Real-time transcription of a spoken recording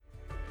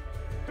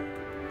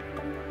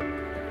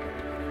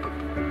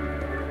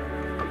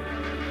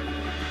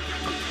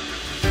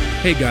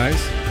Hey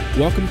guys,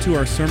 welcome to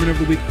our Sermon of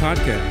the Week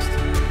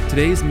podcast.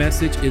 Today's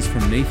message is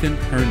from Nathan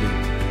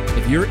Herndon.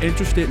 If you're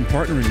interested in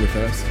partnering with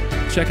us,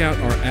 check out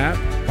our app,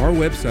 our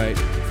website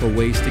for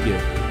ways to give.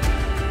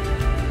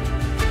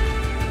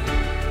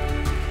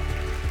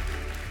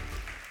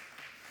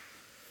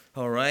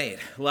 All right,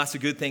 lots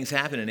of good things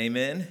happening,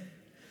 amen?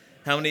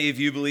 How many of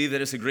you believe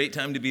that it's a great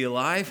time to be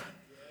alive?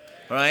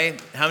 All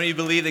right, how many of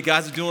you believe that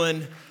God's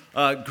doing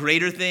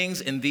greater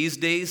things in these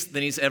days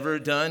than he's ever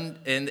done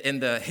in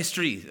the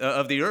history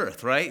of the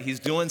earth, right? He's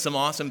doing some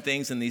awesome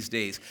things in these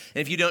days.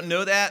 And if you don't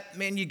know that,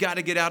 man, you got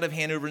to get out of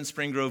Hanover and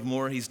Spring Grove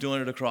more. He's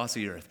doing it across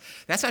the earth.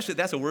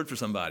 That's a word for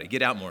somebody.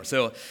 Get out more.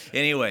 So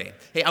anyway,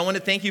 hey, I want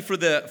to thank you for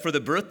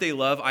the birthday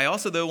love. I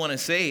also, though, want to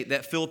say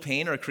that Phil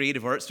Payne, our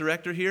creative arts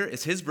director here,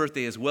 it's his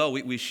birthday as well.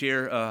 We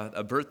share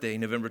a birthday,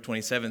 November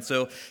 27th.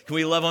 So can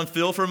we love on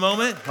Phil for a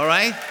moment? All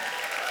right?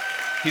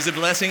 He's a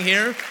blessing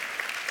here.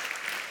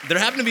 There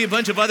happen to be a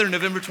bunch of other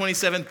November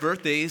 27th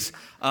birthdays,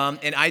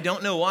 and I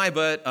don't know why,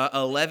 but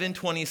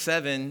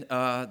 1127,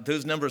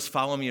 those numbers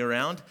follow me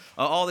around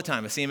all the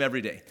time. I see them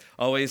every day.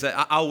 Always,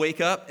 I'll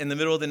wake up in the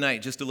middle of the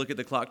night just to look at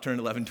the clock turn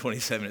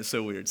 1127. It's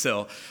so weird.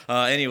 So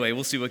anyway,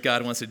 we'll see what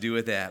God wants to do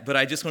with that. But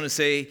I just want to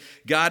say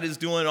God is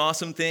doing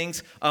awesome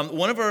things.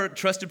 One of our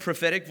trusted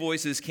prophetic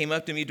voices came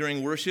up to me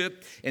during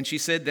worship, and she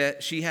said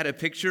that she had a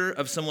picture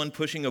of someone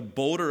pushing a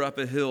boulder up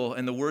a hill,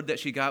 and the word that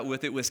she got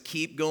with it was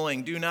keep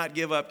going. Do not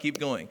give up. Keep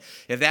going.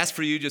 If that's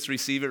for you, just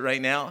receive it right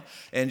now,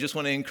 and just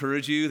want to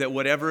encourage you that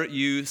whatever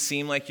you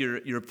seem like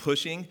you're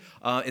pushing,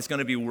 it's going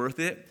to be worth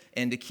it,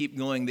 and to keep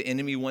going. The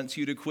enemy wants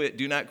you to quit.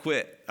 Do not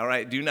quit. All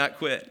right, do not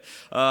quit.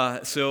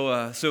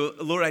 So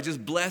Lord, I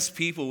just bless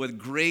people with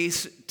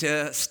grace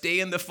to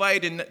stay in the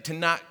fight and to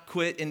not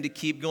quit and to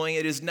keep going.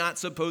 It is not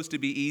supposed to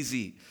be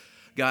easy.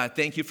 God,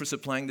 thank you for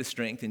supplying the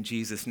strength in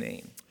Jesus'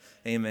 name.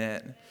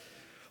 Amen.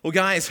 Well,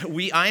 guys,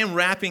 I am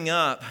wrapping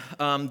up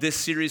this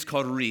series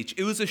called Reach.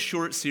 It was a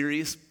short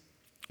series.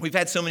 We've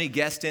had so many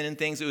guests in and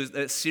things. It was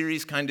a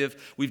series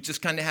we've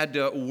just kind of had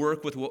to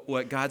work with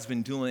what God's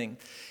been doing.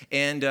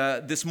 And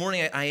this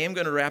morning, I am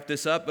going to wrap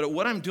this up. But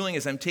what I'm doing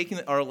is I'm taking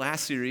our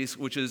last series,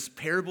 which is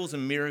Parables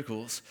and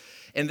Miracles,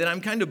 and then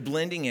I'm kind of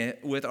blending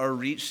it with our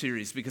Reach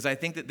series, because I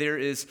think that there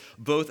is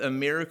both a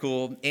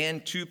miracle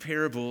and two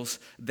parables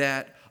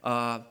that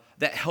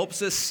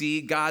helps us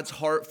see God's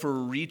heart for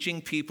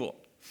reaching people.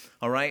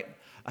 All right?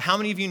 How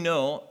many of you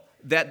know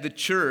that the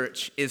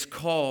church is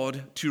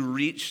called to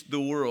reach the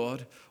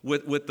world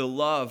with the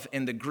love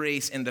and the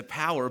grace and the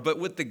power, but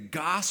with the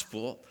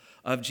gospel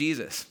of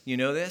Jesus? You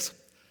know this?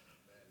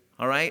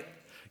 All right?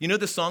 You know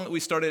the song that we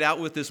started out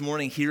with this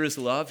morning, Here is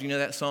Love? You know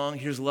that song?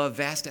 Here's love,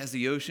 vast as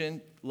the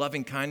ocean,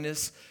 loving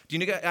kindness. Do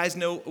you guys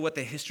know what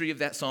the history of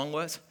that song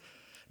was?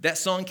 That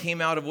song came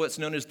out of what's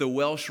known as the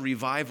Welsh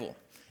Revival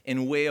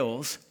in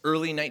Wales,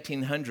 early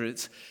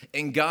 1900s,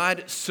 and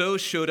God so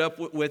showed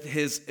up with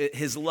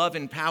his love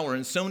and power,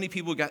 and so many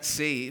people got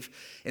saved,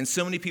 and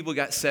so many people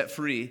got set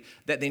free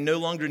that they no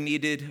longer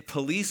needed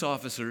police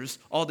officers.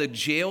 All the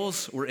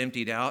jails were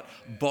emptied out,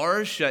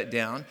 bars shut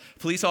down.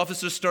 Police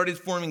officers started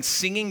forming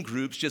singing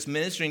groups, just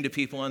ministering to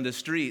people on the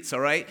streets, all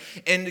right?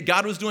 And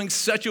God was doing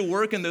such a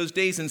work in those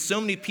days, and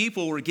so many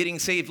people were getting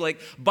saved, like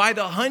by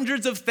the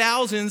hundreds of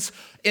thousands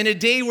in a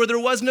day where there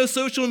was no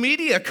social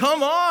media.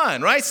 Come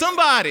on, right?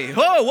 Somebody.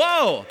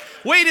 Whoa.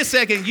 Wait a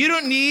second. You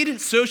don't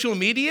need social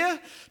media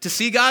to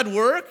see God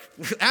work?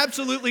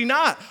 Absolutely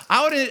not.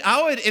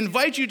 I would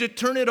invite you to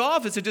turn it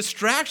off. It's a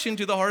distraction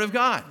to the heart of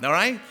God, all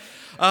right?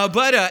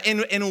 But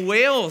in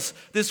Wales,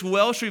 this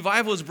Welsh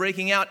revival is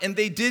breaking out, and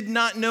they did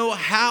not know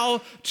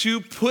how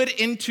to put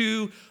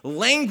into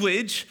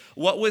language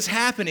what was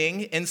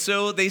happening. And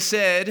so they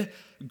said,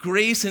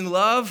 grace and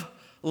love,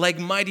 like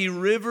mighty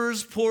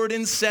rivers poured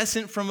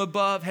incessant from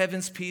above,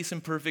 heaven's peace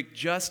and perfect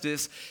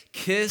justice,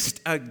 kissed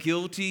a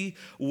guilty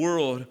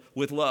world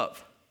with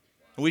love.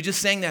 And we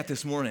just sang that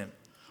this morning.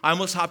 I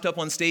almost hopped up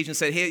on stage and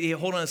said, hey,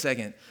 hold on a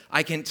second.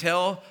 I can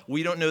tell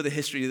we don't know the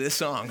history of this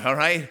song, all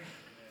right?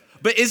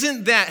 But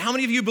how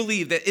many of you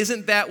believe that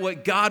isn't that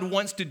what God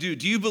wants to do?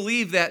 Do you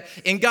believe that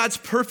in God's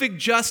perfect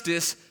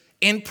justice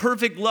and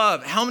perfect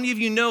love, how many of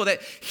you know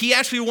that he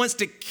actually wants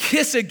to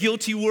kiss a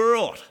guilty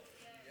world?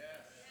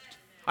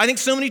 I think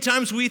so many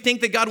times we think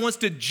that God wants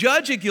to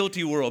judge a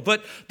guilty world,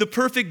 but the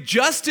perfect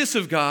justice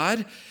of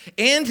God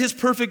and his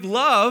perfect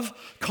love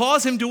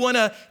cause him to want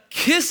to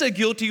kiss a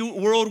guilty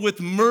world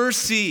with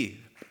mercy,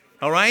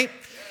 all right?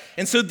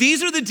 And so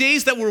these are the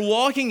days that we're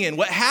walking in.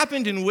 What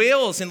happened in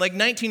Wales in like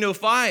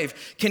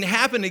 1905 can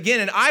happen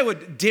again, and I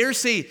would dare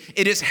say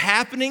it is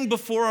happening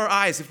before our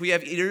eyes if we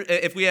have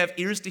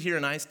ears to hear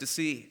and eyes to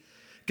see.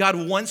 God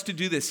wants to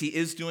do this. He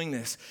is doing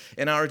this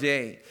in our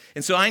day.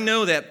 And so I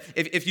know that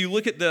if you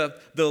look at the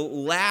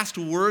last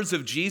words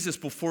of Jesus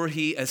before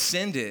he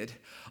ascended,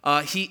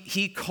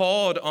 he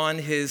called on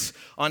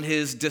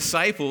his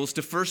disciples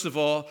to, first of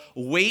all,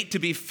 wait to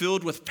be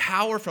filled with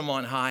power from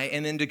on high,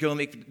 and then to go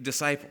make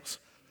disciples.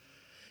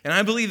 And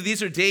I believe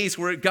these are days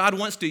where God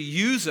wants to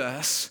use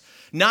us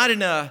Not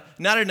in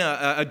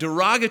a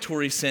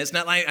derogatory sense,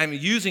 not like I'm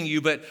using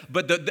you, but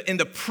in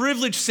the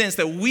privileged sense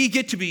that we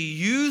get to be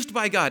used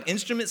by God,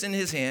 instruments in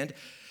his hand.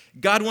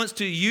 God wants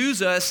to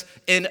use us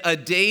in a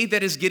day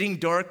that is getting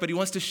dark, but he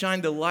wants to shine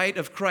the light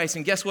of Christ.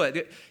 And guess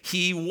what?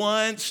 He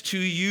wants to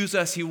use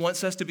us. He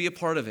wants us to be a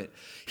part of it.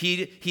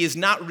 He is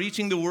not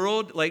reaching the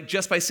world like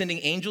just by sending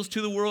angels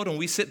to the world and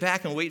we sit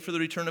back and wait for the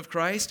return of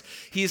Christ.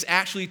 He is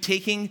actually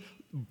taking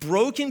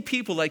broken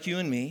people like you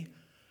and me,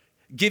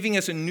 giving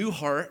us a new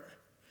heart,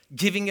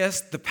 giving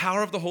us the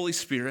power of the Holy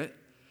Spirit,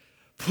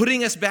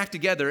 putting us back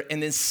together,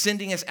 and then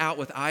sending us out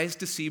with eyes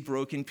to see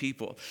broken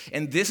people.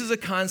 And this is a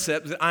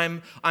concept that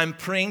I'm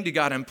praying to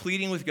God, I'm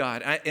pleading with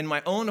God in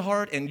my own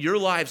heart and your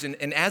lives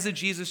and as a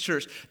Jesus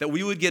church, that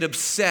we would get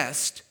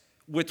obsessed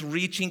with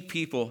reaching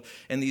people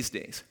in these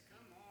days.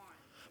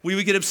 We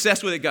would get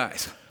obsessed with it,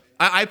 guys.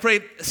 I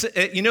pray,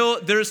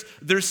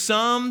 there's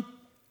some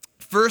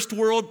first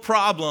world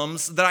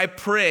problems that I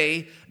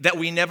pray that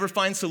we never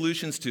find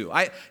solutions to.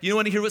 You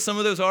want to hear what some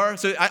of those are?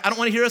 So I don't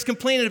want to hear us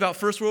complaining about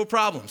first world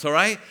problems, all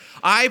right?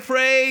 I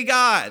pray,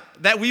 God,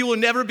 that we will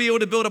never be able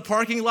to build a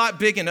parking lot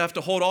big enough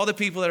to hold all the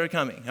people that are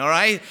coming, all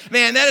right?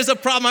 Man, that is a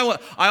problem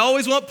I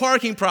always want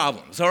parking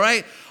problems, all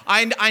right?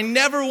 I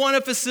never want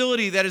a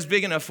facility that is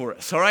big enough for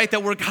us, all right?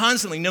 That we're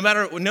constantly, no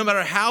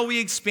matter how we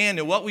expand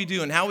and what we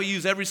do and how we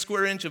use every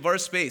square inch of our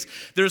space,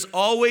 there's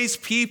always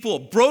people,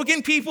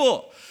 broken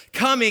people,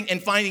 coming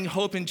and finding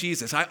hope in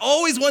Jesus. I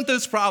always want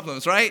those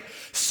problems, right?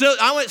 So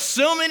I want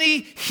so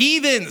many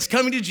heathens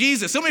coming to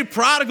Jesus, so many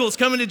prodigals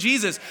coming to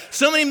Jesus,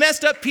 so many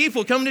messed up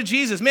people coming to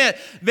Jesus. Man,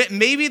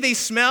 maybe they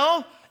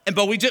smell,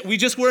 but we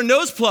just wear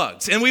nose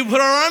plugs and we put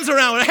our arms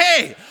around.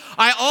 Hey,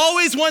 I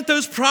always want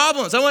those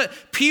problems. I want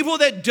people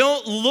that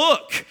don't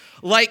look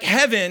like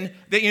heaven,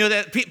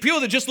 that people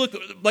that just look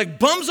like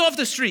bums off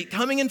the street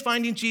coming and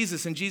finding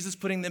Jesus and Jesus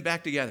putting them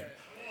back together.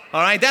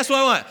 All right, that's what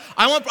I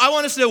want. I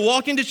want us to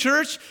walk into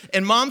church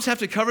and moms have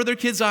to cover their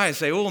kids' eyes.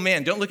 Say, oh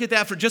man, don't look at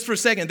that for just a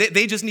second.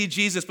 They just need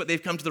Jesus, but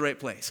they've come to the right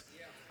place.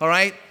 All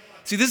right?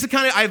 See, this is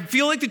I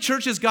feel like the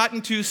church has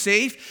gotten too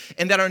safe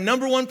and that our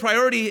number one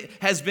priority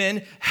has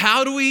been,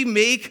 how do we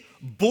make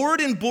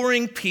bored and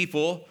boring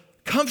people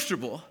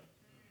comfortable?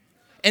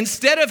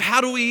 Instead of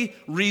how do we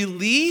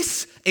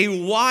release a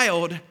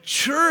wild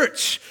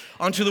church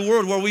onto the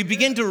world where we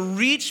begin to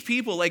reach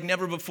people like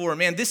never before.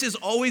 Man, this has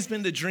always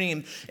been the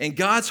dream in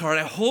God's heart.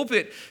 I hope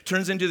it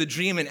turns into the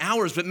dream in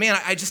ours. But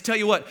man, I just tell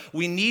you what,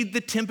 we need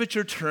the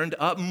temperature turned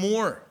up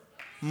more.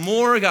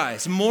 More,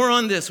 guys, more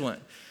on this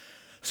one.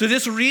 So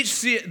this reach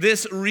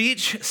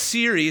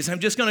series, I'm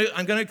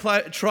going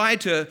to try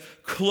to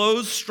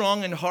close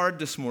strong and hard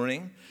this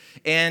morning.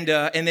 And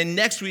then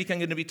next week, I'm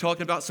going to be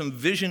talking about some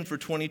vision for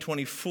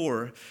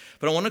 2024.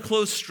 But I want to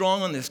close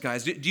strong on this,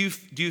 guys. Do you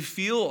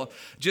feel,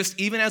 just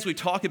even as we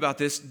talk about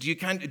this, do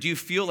you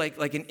feel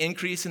like an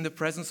increase in the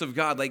presence of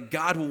God? Like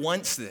God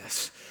wants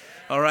this,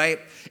 all right?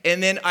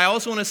 And then I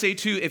also want to say,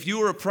 too, if you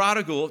were a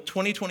prodigal,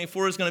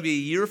 2024 is going to be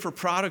a year for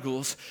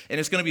prodigals, and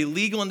it's going to be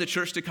legal in the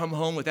church to come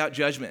home without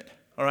judgment,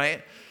 all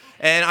right?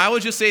 And I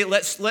would just say,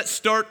 let's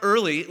start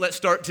early. Let's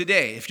start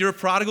today. If you're a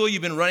prodigal,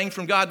 you've been running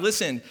from God,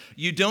 listen,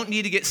 you don't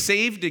need to get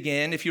saved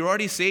again. If you're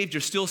already saved,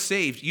 you're still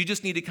saved. You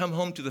just need to come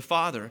home to the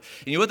Father.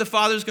 And you know what the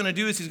Father's going to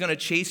do is he's going to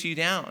chase you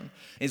down. And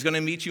he's going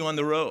to meet you on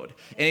the road.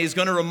 And he's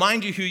going to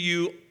remind you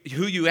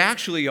who you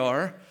actually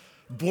are,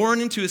 born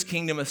into his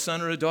kingdom, a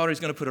son or a daughter. He's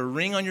going to put a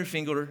ring on your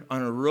finger,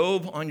 on a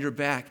robe on your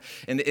back.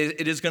 And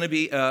it is going to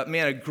be,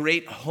 a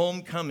great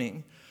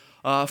homecoming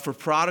for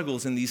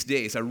prodigals in these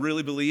days. I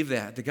really believe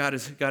that God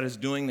is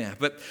doing that.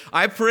 But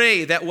I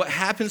pray that what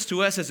happens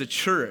to us as a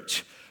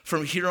church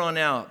from here on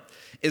out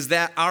is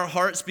that our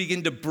hearts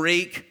begin to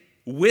break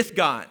with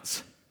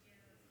God's.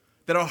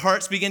 That our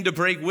hearts begin to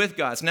break with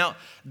God's. Now,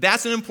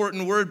 that's an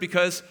important word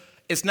because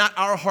it's not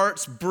our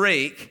hearts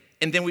break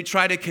and then we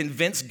try to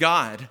convince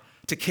God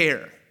to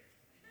care.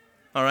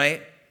 All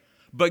right?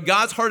 But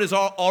God's heart is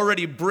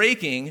already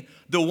breaking.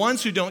 The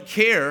ones who don't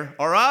care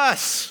are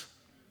us.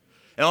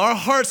 And our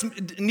hearts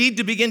need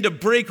to begin to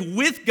break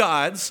with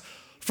God's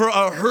for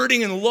our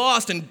hurting and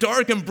lost and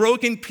dark and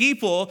broken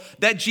people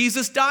that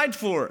Jesus died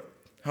for,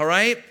 all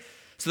right?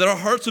 So that our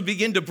hearts would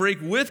begin to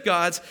break with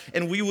God's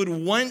and we would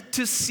want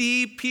to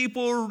see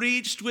people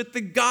reached with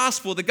the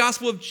gospel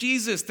of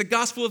Jesus, the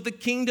gospel of the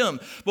kingdom.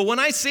 But when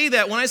I say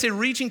that, when I say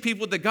reaching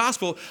people with the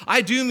gospel,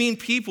 I do mean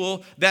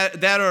people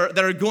that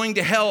are going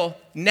to hell,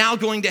 now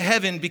going to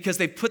heaven because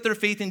they put their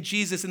faith in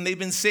Jesus and they've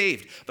been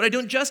saved. But I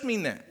don't just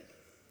mean that.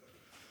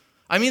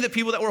 I mean that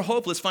people that were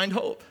hopeless find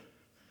hope.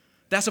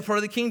 That's a part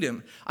of the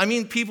kingdom. I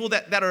mean people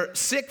that are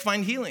sick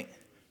find healing.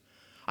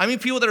 I mean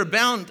people that are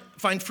bound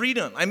find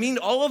freedom. I mean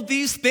all of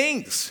these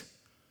things.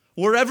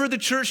 Wherever the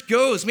church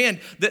goes, man,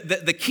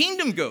 the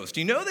kingdom goes.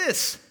 Do you know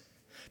this?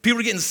 People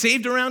are getting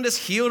saved around us,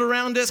 healed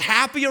around us,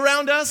 happy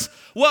around us.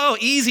 Whoa,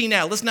 easy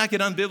now. Let's not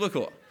get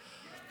unbiblical,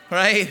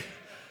 right?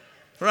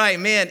 Right,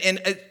 man. And,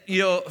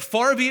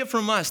 far be it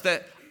from us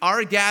that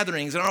our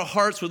gatherings and our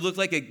hearts would look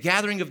like a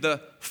gathering of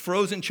the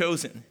frozen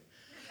chosen.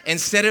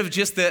 instead of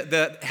just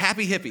the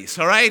happy hippies,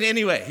 all right?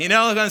 Anyway, you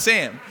know what I'm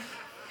saying?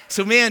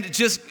 So man,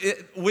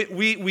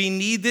 we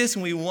need this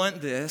and we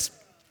want this.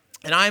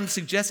 And I'm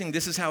suggesting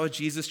this is how a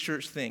Jesus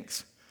church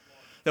thinks.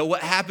 That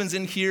what happens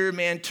in here,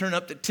 man, turn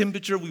up the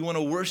temperature. We want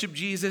to worship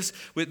Jesus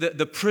with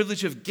the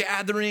privilege of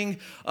gathering,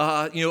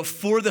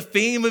 for the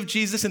fame of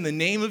Jesus and the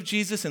name of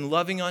Jesus and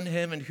loving on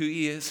him and who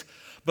he is.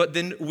 But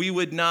then we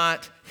would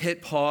not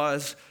hit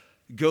pause,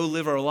 go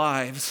live our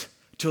lives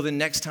till the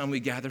next time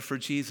we gather for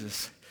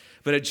Jesus.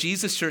 But a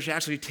Jesus church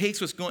actually takes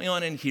what's going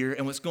on in here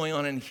and what's going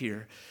on in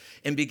here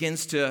and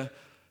begins to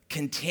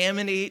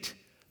contaminate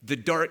the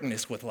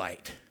darkness with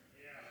light.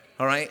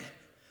 All right?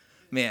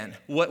 Man,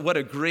 what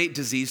a great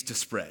disease to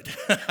spread.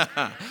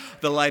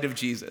 The light of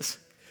Jesus.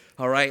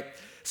 All right?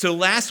 So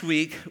last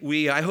week,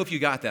 I hope you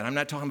got that. I'm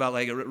not talking about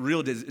like a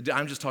real disease.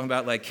 I'm just talking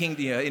about like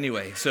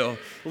anyway. So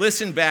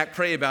listen back,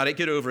 pray about it,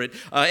 get over it.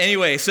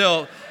 Anyway,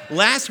 so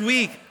last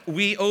week,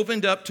 we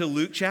opened up to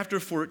Luke chapter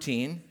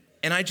 14.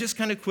 And I just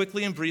kind of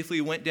quickly and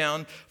briefly went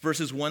down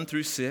verses 1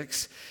 through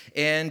 6.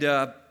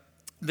 And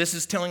this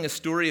is telling a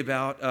story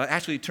about,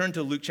 actually turn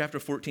to Luke chapter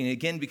 14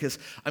 again because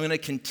I'm going to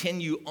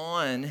continue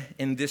on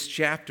in this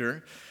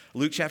chapter,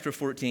 Luke chapter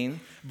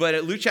 14. But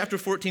at Luke chapter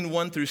 14,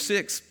 1 through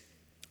 6,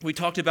 we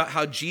talked about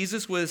how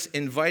Jesus was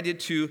invited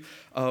to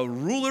a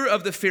ruler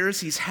of the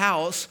Pharisees'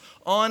 house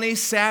on a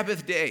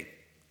Sabbath day.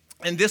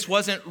 And this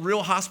wasn't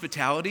real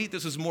hospitality.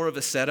 This was more of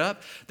a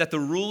setup that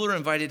the ruler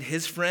invited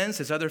his friends,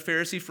 his other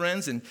Pharisee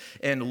friends,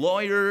 and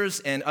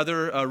lawyers and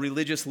other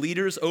religious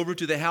leaders over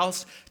to the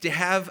house to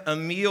have a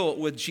meal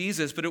with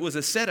Jesus. But it was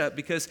a setup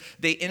because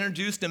they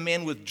introduced a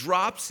man with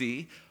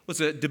dropsy,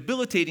 was a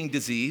debilitating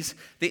disease.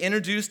 They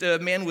introduced a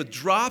man with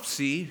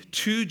dropsy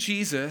to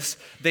Jesus.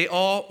 They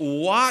all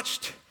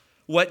watched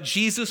what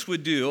Jesus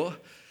would do.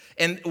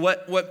 And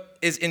what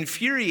is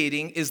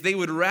infuriating is they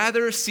would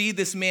rather see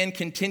this man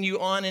continue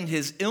on in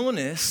his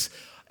illness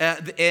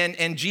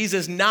and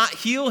Jesus not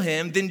heal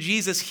him than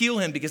Jesus heal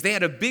him because they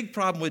had a big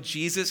problem with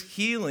Jesus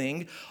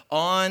healing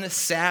on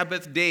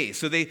Sabbath days.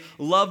 So they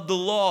loved the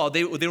law.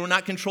 They were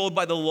not controlled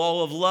by the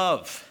law of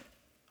love.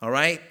 All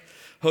right?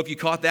 Hope you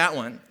caught that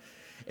one.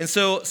 And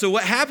so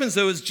what happens,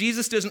 though, is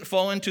Jesus doesn't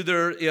fall into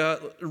their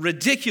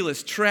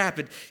ridiculous trap.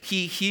 And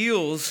he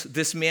heals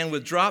this man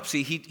with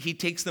dropsy. He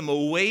takes them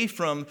away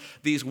from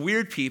these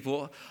weird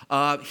people.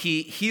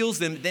 He heals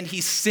them. Then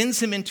he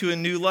sends him into a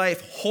new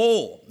life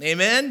whole.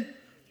 Amen?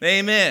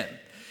 Amen.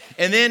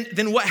 And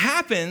then what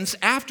happens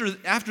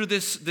after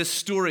this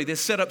story,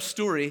 this setup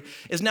story,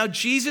 is now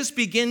Jesus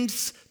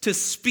begins to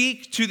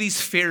speak to these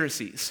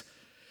Pharisees.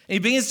 And he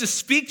begins to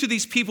speak to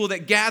these people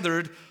that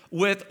gathered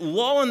with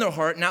law in their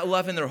heart, not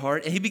love in their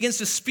heart, and he begins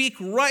to speak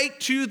right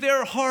to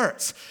their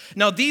hearts.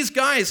 Now, these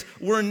guys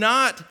were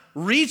not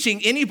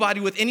reaching anybody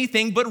with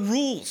anything but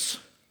rules,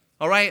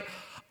 all right?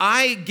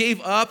 I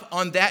gave up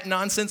on that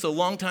nonsense a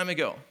long time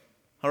ago,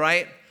 all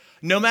right?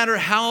 No matter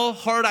how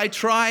hard I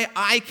try,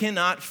 I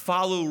cannot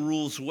follow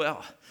rules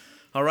well.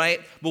 All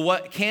right? But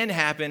what can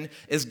happen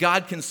is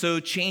God can so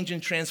change and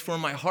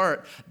transform my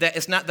heart that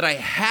it's not that I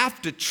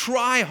have to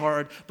try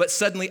hard, but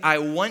suddenly I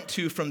want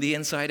to from the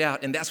inside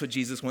out. And that's what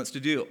Jesus wants to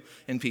do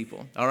in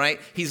people. All right?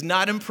 He's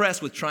not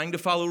impressed with trying to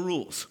follow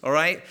rules. All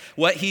right?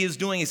 What he is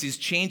doing is he's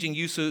changing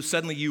you so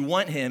suddenly you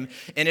want him.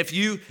 And if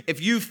you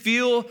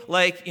feel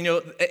like,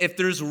 if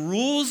there's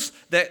rules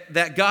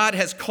that God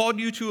has called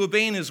you to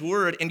obey in his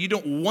word and you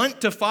don't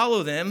want to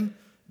follow them,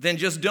 then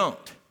just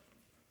don't.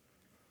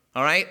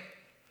 All right?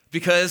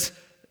 Because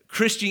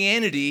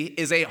Christianity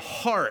is a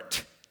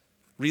heart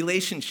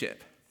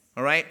relationship,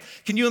 all right?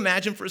 Can you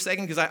imagine for a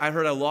second, because I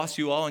heard I lost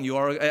you all,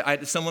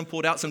 and someone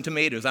pulled out some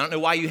tomatoes. I don't know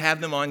why you have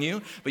them on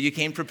you, but you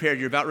came prepared.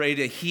 You're about ready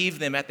to heave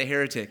them at the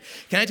heretic.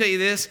 Can I tell you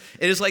this?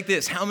 It is like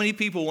this. How many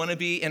people want to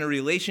be in a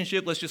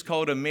relationship, let's just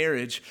call it a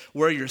marriage,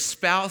 where your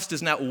spouse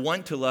does not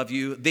want to love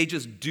you, they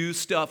just do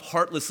stuff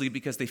heartlessly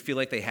because they feel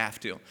like they have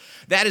to?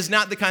 That is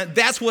not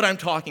that's what I'm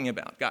talking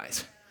about,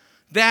 guys.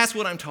 That's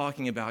what I'm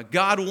talking about.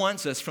 God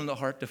wants us from the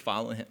heart to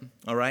follow him,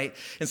 all right?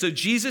 And so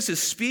Jesus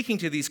is speaking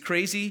to these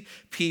crazy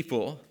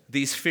people,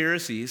 these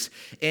Pharisees,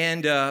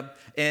 and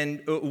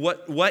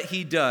what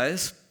he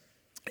does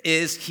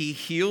is he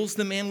heals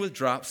the man with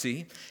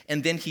dropsy,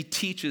 and then he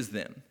teaches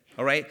them,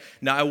 all right?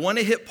 Now, I want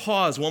to hit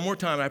pause one more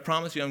time. I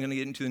promise you I'm going to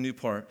get into the new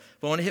part,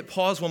 but I want to hit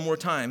pause one more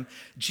time.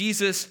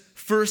 Jesus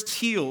first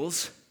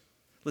heals,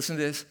 listen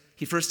to this,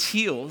 he first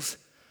heals,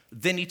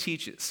 then he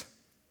teaches.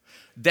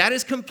 That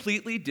is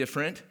completely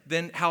different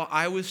than how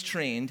I was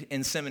trained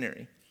in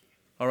seminary,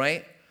 all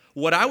right?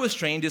 What I was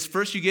trained is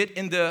first you get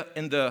in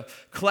the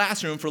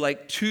classroom for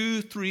like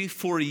 2, 3,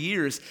 4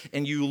 years,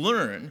 and you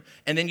learn,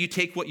 and then you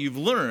take what you've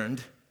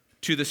learned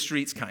to the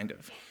streets, kind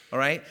of, all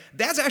right?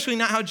 That's actually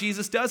not how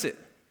Jesus does it.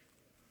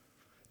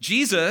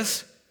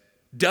 Jesus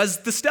does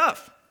the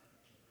stuff,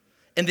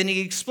 and then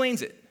he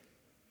explains it,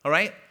 all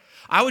right?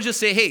 I would just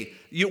say, hey,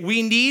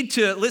 we need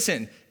to,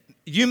 listen,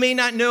 you may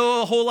not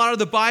know a whole lot of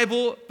the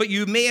Bible, but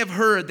you may have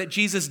heard that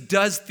Jesus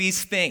does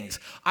these things.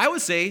 I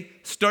would say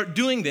start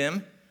doing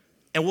them,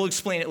 and we'll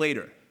explain it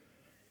later.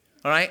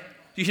 All right?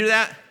 Do you hear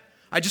that?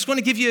 I just want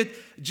to give you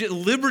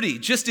liberty.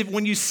 Just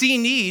when you see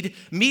need,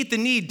 meet the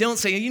need. Don't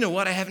say, you know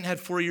what, I haven't had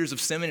 4 years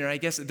of seminary. I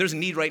guess there's a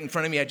need right in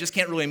front of me. I just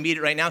can't really meet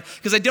it right now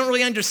because I don't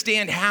really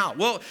understand how.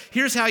 Well,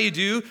 here's how you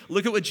do.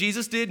 Look at what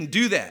Jesus did and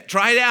do that.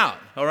 Try it out,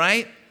 all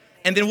right?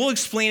 And then we'll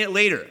explain it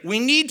later. We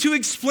need to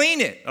explain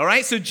it, all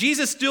right? So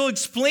Jesus still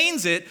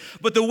explains it,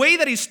 but the way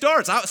that he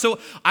starts, so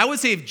I would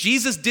say if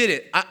Jesus did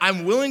it,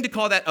 I'm willing to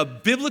call that a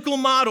biblical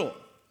model,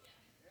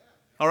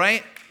 all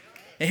right?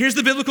 And here's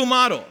the biblical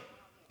model.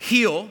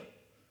 Heal,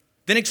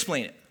 then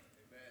explain it.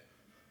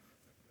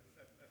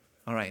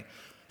 All right.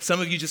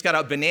 Some of you just got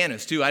out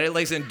bananas too. I didn't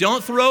like saying,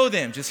 don't throw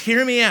them. Just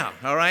hear me out,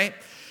 all right?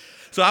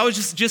 So I would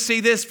just say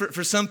this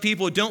for some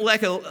people, don't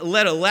let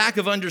a lack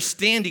of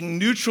understanding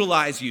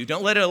neutralize you.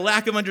 Don't let a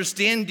lack of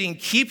understanding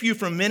keep you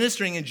from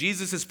ministering in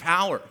Jesus'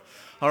 power.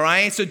 All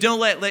right, so don't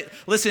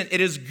listen, it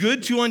is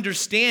good to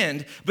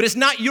understand, but it's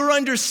not your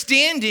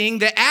understanding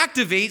that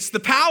activates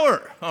the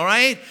power, all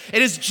right?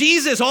 It is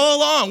Jesus all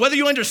along, whether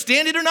you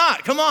understand it or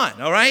not. Come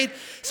on, all right?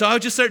 So I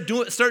would just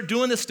start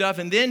doing this stuff,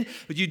 and then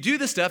you do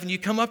this stuff, and you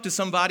come up to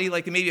somebody,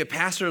 like maybe a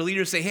pastor or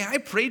leader, say, hey, I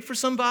prayed for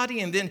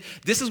somebody, and then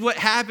this is what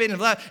happened, and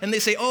blah, and they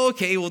say, oh,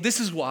 okay, well, this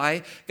is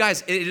why.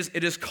 Guys,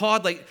 it is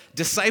called like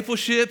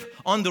discipleship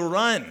on the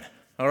run.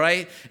 All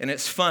right? And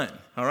it's fun,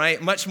 all right?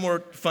 Much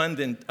more fun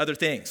than other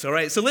things, all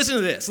right? So listen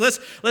to this.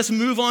 Let's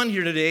move on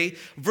here today,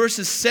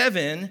 verses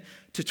 7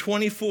 to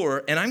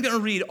 24, and I'm going to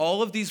read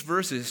all of these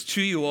verses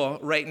to you all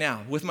right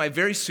now with my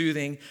very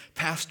soothing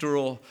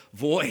pastoral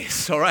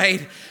voice, all right?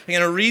 I'm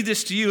going to read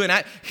this to you,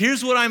 and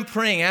here's what I'm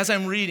praying as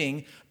I'm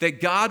reading, that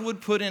God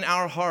would put in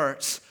our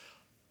hearts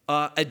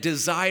a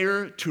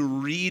desire to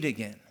read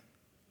again,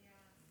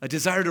 a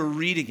desire to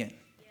read again.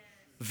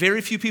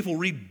 Very few people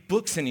read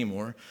books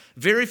anymore.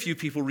 Very few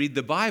people read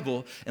the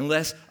Bible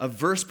unless a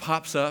verse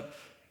pops up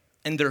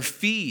in their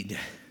feed.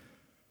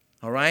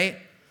 All right?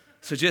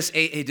 So just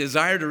a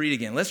desire to read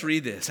again. Let's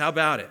read this. How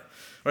about it?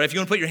 All right, if you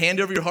want to put your hand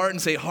over your heart and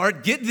say,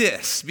 heart, get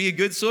this. Be a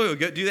good soil.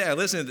 Go do that.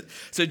 Listen.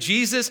 So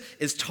Jesus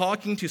is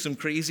talking to some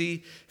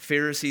crazy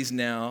Pharisees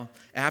now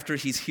after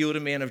he's healed a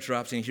man of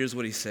dropsy. And here's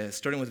what he says,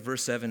 starting with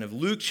verse 7 of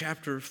Luke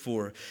chapter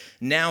 4.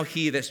 Now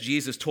he, that's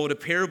Jesus, told a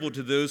parable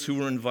to those who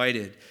were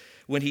invited.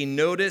 When he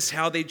noticed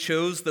how they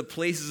chose the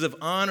places of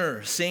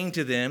honor, saying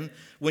to them,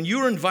 when you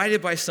are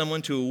invited by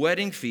someone to a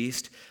wedding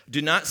feast,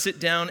 do not sit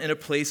down in a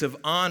place of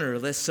honor,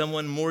 lest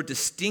someone more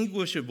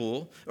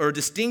distinguishable or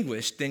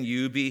distinguished than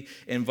you be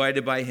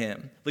invited by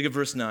him. Look at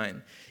verse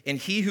 9. And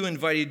he who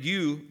invited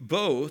you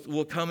both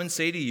will come and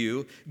say to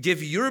you,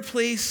 give your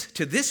place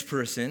to this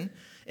person,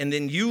 and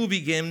then you will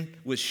begin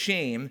with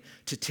shame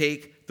to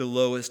take the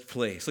lowest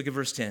place. Look at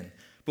verse 10.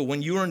 But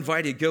when you are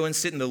invited, go and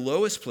sit in the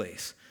lowest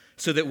place,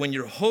 so that when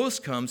your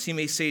host comes, he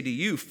may say to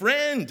you,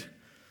 friend,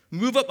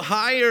 move up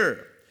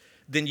higher.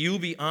 Then you will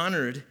be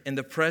honored in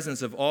the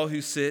presence of all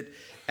who sit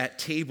at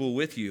table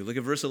with you. Look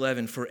at verse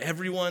 11. For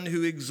everyone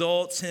who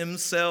exalts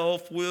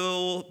himself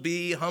will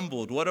be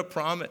humbled. What a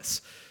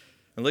promise.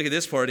 And look at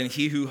this part. And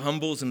he who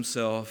humbles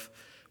himself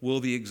will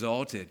be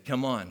exalted.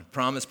 Come on.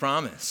 Promise,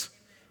 promise.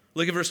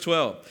 Look at verse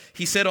 12.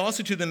 He said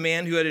also to the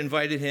man who had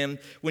invited him,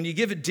 when you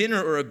give a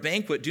dinner or a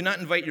banquet, do not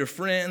invite your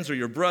friends or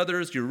your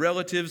brothers, your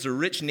relatives, or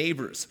rich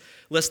neighbors,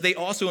 lest they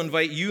also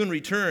invite you in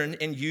return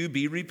and you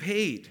be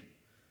repaid.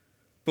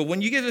 But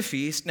when you give a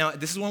feast, now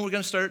this is when we're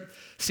going to start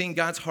seeing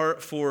God's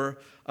heart for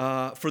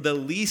the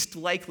least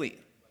likely,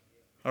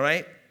 all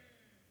right?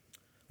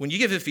 When you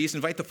give a feast,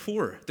 invite the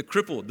poor, the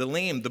crippled, the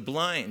lame, the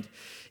blind,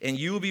 and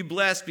you will be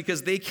blessed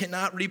because they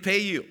cannot repay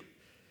you.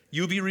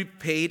 You'll be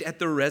repaid at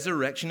the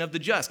resurrection of the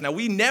just. Now,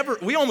 we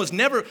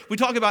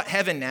talk about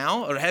heaven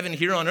now, or heaven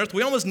here on earth.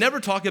 We almost never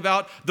talk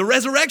about the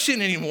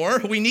resurrection anymore.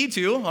 We need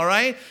to, all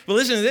right? But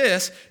listen to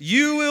this.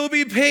 You will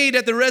be paid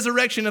at the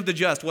resurrection of the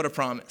just. What a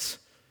promise.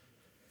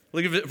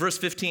 Look at verse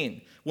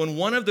 15. When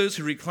one of those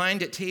who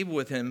reclined at table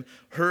with him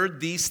heard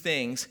these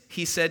things,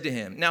 he said to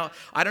him. Now,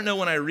 I don't know,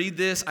 when I read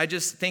this, I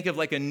just think of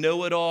like a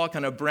know-it-all,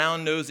 kind of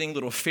brown-nosing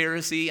little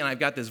Pharisee, and I've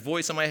got this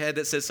voice in my head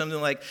that says something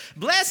like,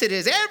 blessed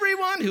is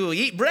everyone who will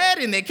eat bread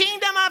in the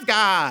kingdom of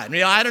God. You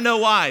know, I don't know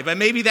why, but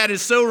maybe that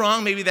is so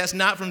wrong. Maybe that's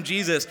not from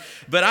Jesus,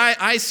 but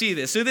I see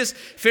this. So this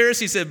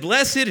Pharisee said,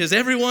 blessed is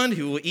everyone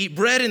who will eat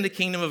bread in the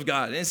kingdom of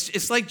God. And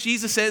it's like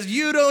Jesus says,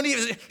 you don't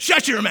even,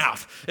 shut your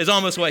mouth, is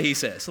almost what he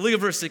says. So look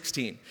at verse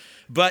 16.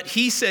 But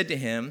he said to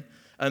him,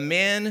 a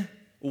man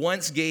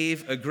once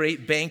gave a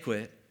great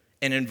banquet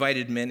and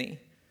invited many.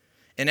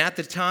 And at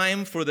the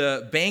time for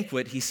the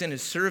banquet, he sent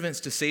his servants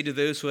to say to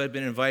those who had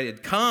been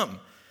invited, come,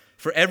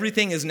 for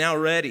everything is now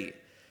ready.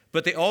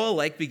 But they all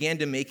alike began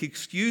to make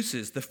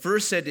excuses. The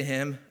first said to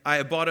him, I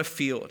have bought a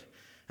field,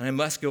 and I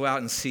must go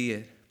out and see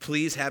it.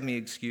 Please have me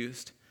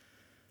excused.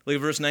 Look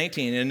at verse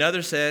 19. And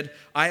another said,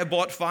 I have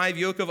bought 5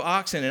 yoke of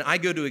oxen, and I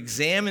go to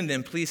examine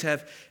them. Please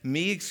have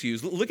me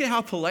excused. Look at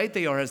how polite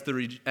they are as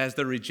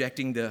they're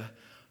rejecting the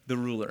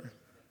ruler.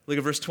 Look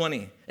at verse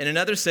 20. And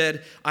another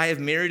said, I have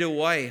married a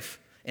wife,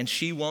 and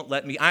she won't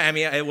let me.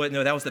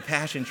 No, that was the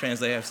Passion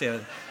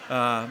Translation.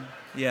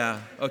 Yeah,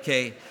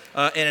 okay.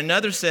 And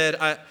another said,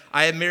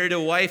 I have married a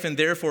wife, and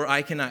therefore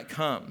I cannot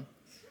come.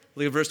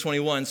 Look at verse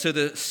 21. So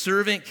the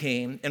servant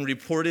came and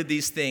reported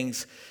these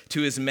things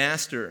to his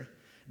master.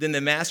 Then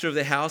the master of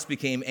the house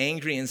became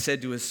angry and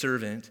said to his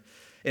servant,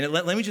 and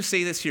let me just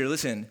say this here,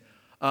 listen,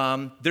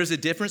 there's a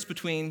difference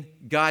between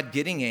God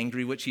getting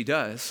angry, which he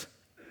does,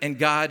 and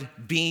God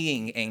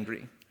being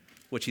angry,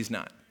 which he's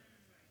not,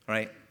 all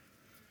right?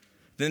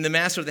 Then the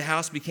master of the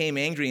house became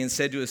angry and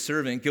said to his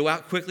servant, go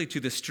out quickly to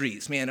the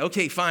streets. Man,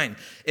 okay, fine.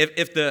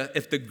 If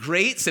the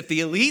greats, if the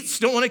elites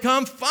don't want to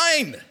come,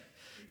 fine.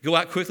 Go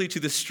out quickly to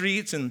the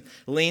streets and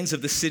lanes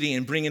of the city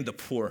and bring in the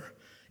poor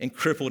and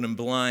crippled and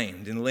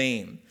blind and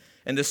lame.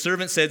 And the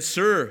servant said,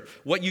 sir,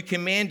 what you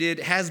commanded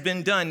has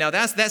been done. Now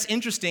that's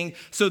interesting.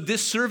 So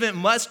this servant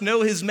must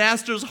know his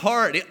master's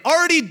heart. It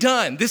already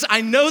done.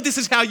 I know this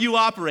is how you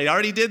operate. I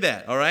already did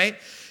that, all right?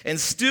 And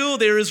still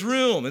there is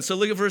room. And so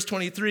look at verse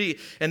 23.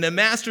 And the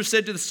master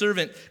said to the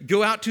servant,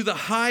 go out to the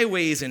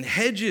highways and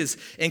hedges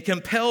and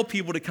compel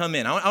people to come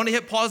in. I want to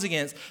hit pause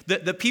again.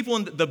 The people,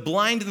 the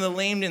blind and the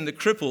lame and the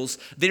cripples,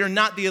 they are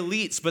not the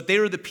elites, but they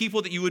are the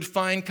people that you would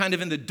find kind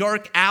of in the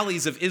dark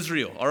alleys of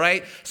Israel, all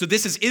right? So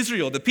this is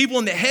Israel. The people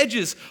in the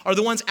hedges are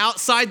the ones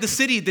outside the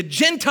city, the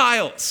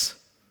Gentiles.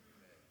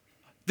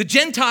 The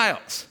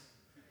Gentiles.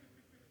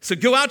 So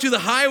go out to the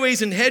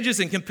highways and hedges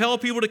and compel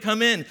people to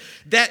come in.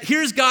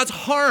 Here's God's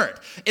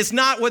heart. It's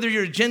not whether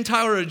you're a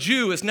Gentile or a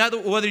Jew. It's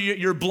not whether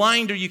you're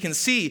blind or you can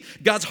see.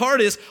 God's heart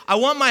is, I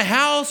want my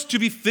house to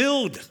be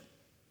filled.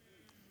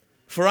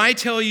 For I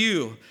tell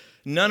you,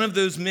 none of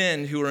those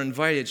men who are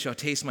invited shall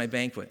taste my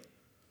banquet.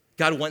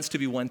 God wants to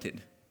be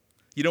wanted.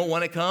 You don't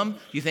want to come?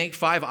 You think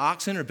 5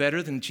 oxen are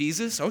better than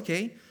Jesus?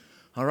 Okay.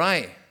 All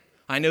right.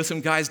 I know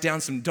some guys down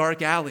some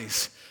dark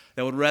alleys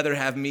that would rather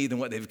have me than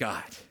what they've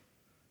got.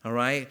 All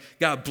right?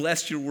 God,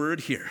 bless your word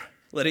here.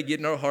 Let it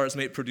get in our hearts.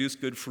 May it produce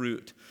good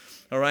fruit.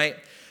 All right?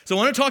 So I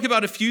want to talk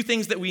about a few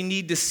things that we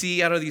need to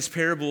see out of these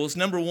parables.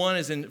 Number one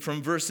is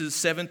from verses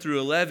 7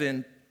 through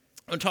 11.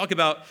 I want to talk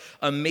about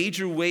a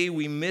major way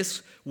we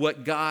miss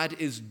what God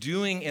is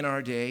doing in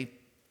our day.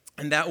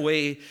 And that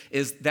way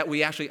is that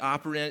we actually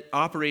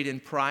operate in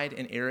pride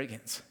and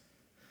arrogance.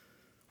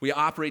 We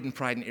operate in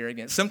pride and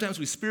arrogance. Sometimes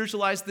we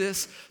spiritualize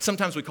this.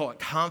 Sometimes we call it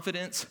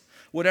confidence.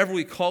 Whatever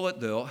we call it,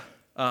 though,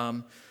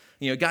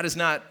 God has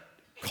not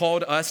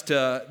called us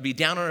to be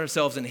down on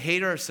ourselves and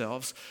hate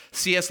ourselves.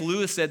 C.S.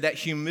 Lewis said that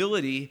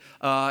humility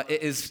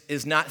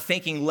is not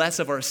thinking less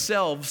of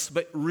ourselves,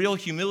 but real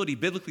humility,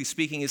 biblically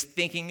speaking, is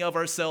thinking of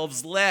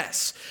ourselves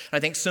less.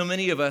 I think so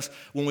many of us,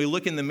 when we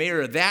look in the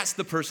mirror, that's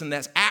the person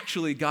that's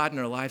actually God in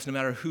our lives, no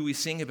matter who we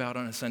sing about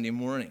on a Sunday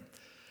morning.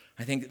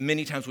 I think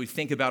many times we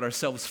think about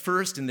ourselves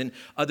first, and then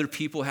other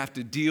people have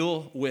to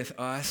deal with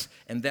us,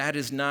 and that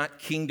is not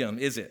kingdom,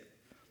 is it?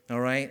 All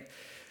right?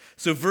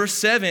 So verse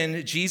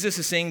 7, Jesus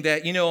is saying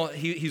that,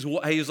 he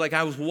was like,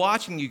 I was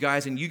watching you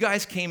guys, and you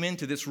guys came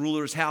into this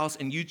ruler's house,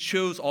 and you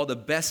chose all the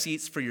best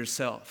seats for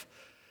yourself.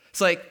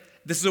 It's like,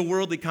 this is a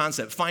worldly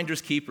concept,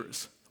 finders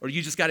keepers, or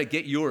you just got to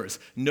get yours.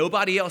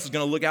 Nobody else is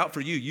going to look out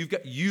for you.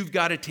 You've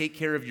got to take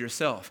care of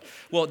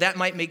yourself. Well, that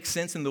might make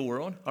sense in the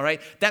world, all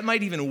right? That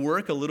might even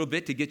work a little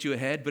bit to get you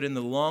ahead, but in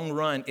the long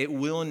run, it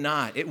will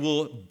not. It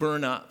will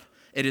burn up.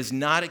 It is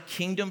not a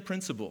kingdom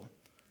principle,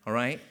 all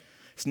right?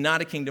 It's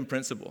not a kingdom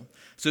principle.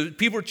 So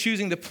people are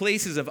choosing the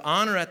places of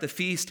honor at the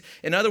feast.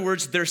 In other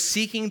words, they're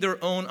seeking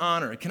their own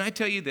honor. Can I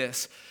tell you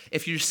this?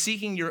 If you're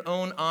seeking your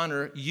own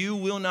honor, you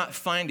will not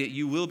find it.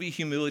 You will be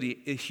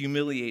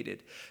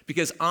humiliated.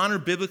 Because honor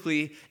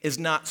biblically is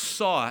not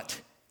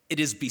sought, it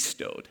is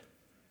bestowed.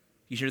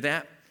 You hear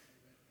that?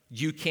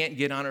 You can't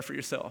get honor for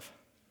yourself.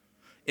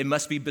 It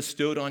must be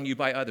bestowed on you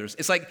by others.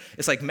 It's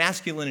like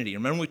masculinity.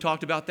 Remember we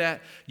talked about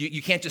that?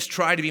 You can't just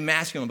try to be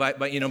masculine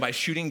by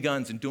shooting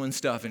guns and doing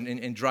stuff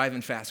and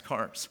driving fast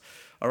cars.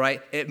 All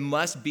right? It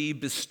must be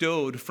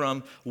bestowed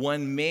from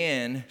one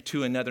man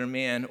to another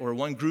man, or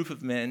one group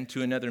of men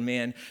to another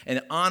man.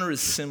 And honor is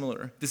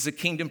similar. This is a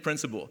kingdom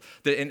principle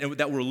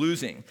that we're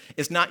losing.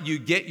 It's not you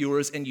get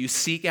yours and you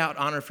seek out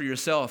honor for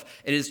yourself.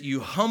 It is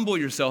you humble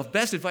yourself.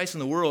 Best advice in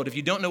the world, if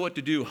you don't know what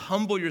to do,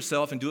 humble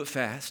yourself and do it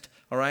fast.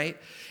 All right?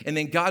 And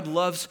then God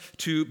loves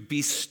to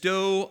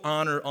bestow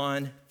honor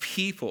on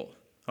people.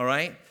 All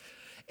right?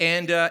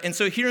 And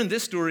so here in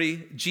this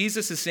story,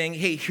 Jesus is saying,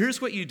 hey,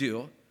 here's what you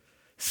do.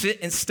 Sit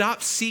and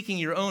stop seeking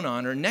your own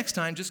honor. Next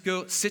time, just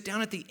go sit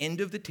down at the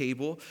end of the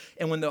table.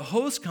 And when the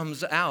host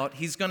comes out,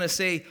 he's going to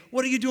say,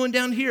 what are you doing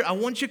down here? I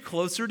want you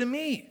closer to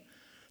me.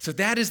 So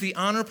that is the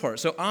honor part.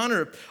 So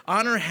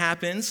honor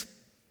happens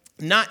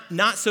not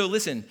so,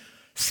 listen,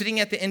 sitting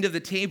at the end of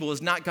the table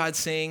is not God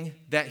saying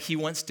that he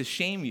wants to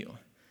shame you.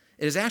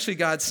 It is actually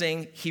God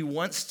saying he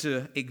wants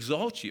to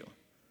exalt you.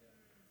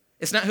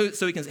 It's not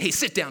so he can say, hey,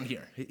 sit down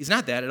here. He's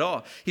not that at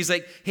all. He's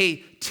like,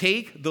 hey,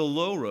 take the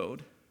low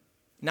road.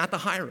 Not the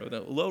high road,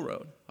 the low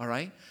road, all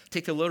right?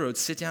 Take the low road,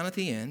 sit down at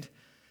the end,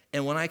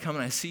 and when I come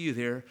and I see you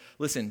there,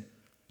 listen,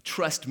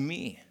 trust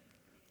me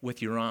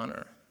with your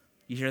honor.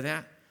 You hear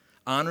that?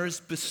 Honor is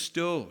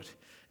bestowed.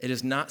 It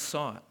is not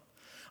sought.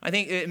 I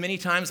think many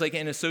times, like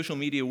in a social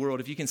media world,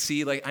 if you can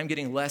see, like I'm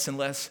getting less and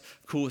less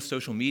cool with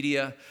social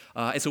media.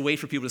 It's a way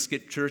for people to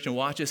skip church and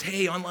watch us.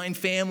 Hey, online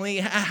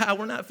family,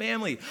 we're not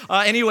family.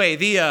 Anyway,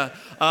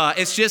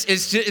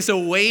 it's a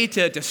way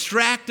to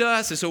distract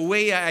us. It's a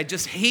way I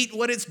just hate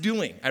what it's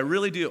doing. I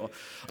really do.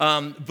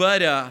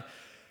 But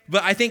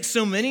I think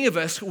so many of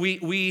us,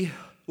 the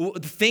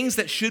things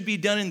that should be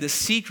done in the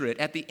secret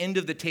at the end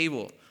of the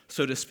table,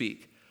 so to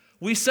speak,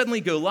 we suddenly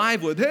go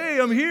live with, hey,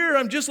 I'm here.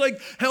 I'm just like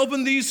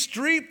helping these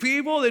street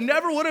people that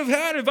never would have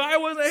had if I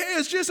wasn't. Hey,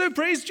 it's just a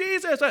praise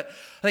Jesus.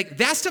 Like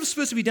that stuff's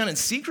supposed to be done in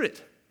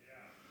secret.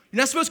 You're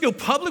not supposed to go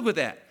public with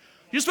that.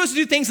 You're supposed to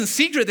do things in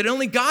secret that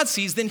only God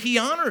sees, then he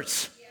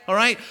honors. All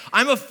right?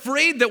 I'm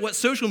afraid that what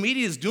social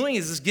media is doing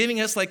is giving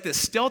us like this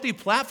stealthy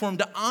platform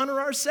to honor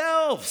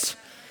ourselves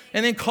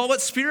and then call it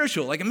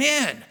spiritual. Like,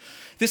 man,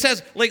 this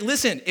has, like,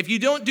 listen, if you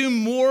don't do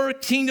more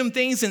kingdom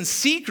things in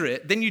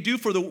secret than you do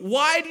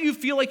why do you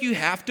feel like you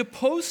have to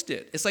post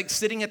it? It's like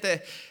sitting at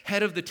the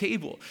head of the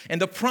table. And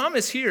the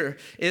promise here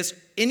is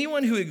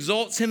anyone who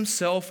exalts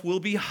himself will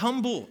be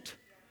humbled.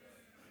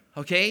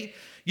 Okay?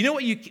 You know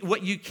what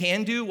you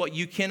can do, what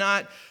you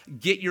cannot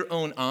get your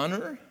own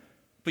honor,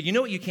 but you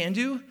know what you can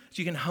do? Is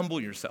you can humble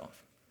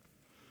yourself.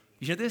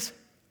 You hear this?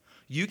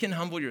 You can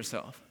humble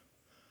yourself.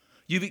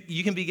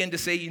 You can begin to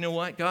say, you know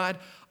what, God,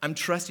 I'm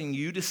trusting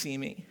you to see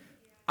me.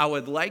 I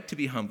would like to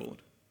be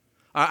humbled.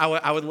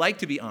 I would like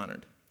to be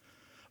honored.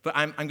 But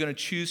I'm going to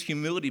choose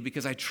humility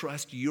because I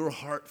trust your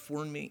heart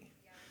for me.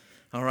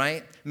 All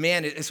right?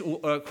 Man, it's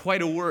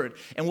quite a word.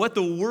 And what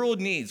the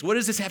world needs, what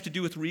does this have to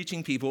do with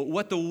reaching people?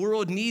 What the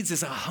world needs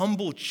is a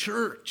humble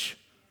church.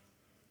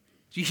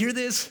 Do you hear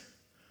this?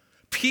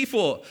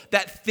 People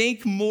that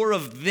think more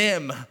of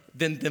them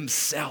than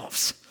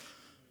themselves.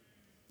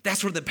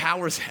 That's where the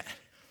power's at.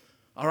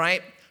 All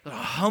right? A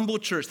humble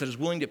church that is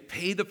willing to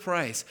pay the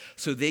price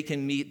so they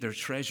can meet their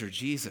treasure,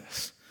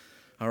 Jesus.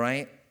 All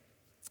right?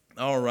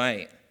 All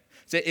right.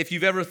 So if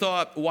you've ever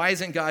thought, why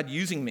isn't God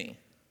using me?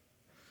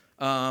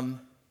 That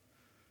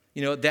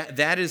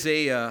is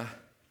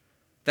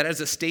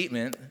a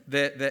statement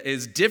that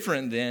is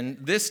different than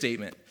this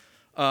statement.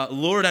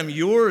 Lord, I'm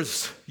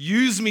yours.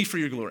 Use me for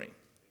your glory.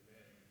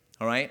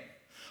 All right?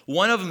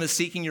 One of them is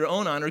seeking your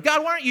own honor.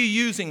 God, why aren't you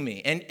using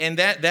me? And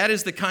that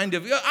is the kind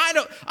of,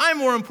 I'm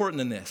more important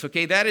than this,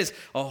 okay? That is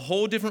a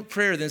whole different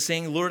prayer than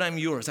saying, Lord, I'm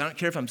yours. I don't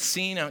care if I'm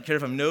seen. I don't care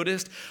if I'm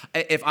noticed.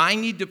 If I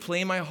need to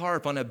play my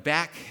harp on a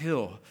back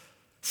hill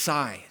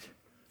side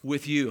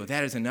with you,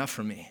 that is enough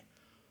for me.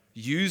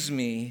 Use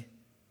me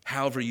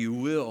however you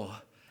will,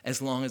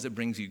 as long as it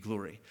brings you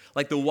glory.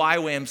 Like the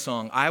YWAM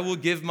song, I will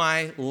give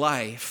my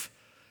life,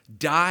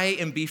 die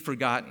and be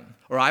forgotten.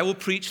 Or I will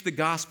preach the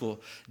gospel,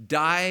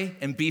 die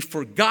and be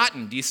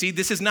forgotten. Do you see?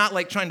 This is not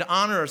like trying to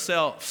honor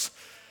ourselves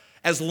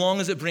as long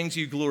as it brings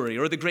you glory.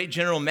 Or the great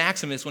General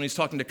Maximus when he's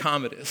talking to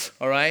Commodus,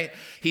 all right?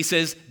 He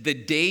says, the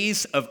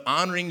days of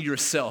honoring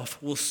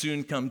yourself will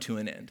soon come to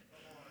an end.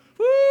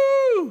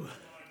 Woo!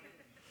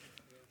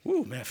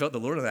 Woo, man, I felt the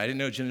Lord on that. I didn't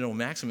know General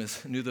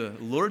Maximus knew the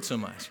Lord so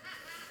much.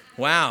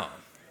 Wow,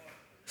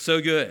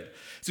 so good.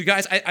 So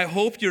guys, I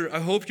hope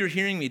you're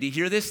hearing me. Do you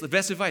hear this? The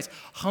best advice,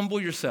 humble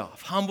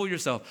yourself. Humble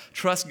yourself.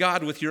 Trust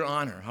God with your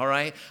honor, all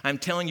right? I'm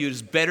telling you,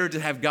 it's better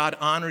to have God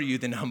honor you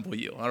than humble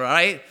you, all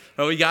right?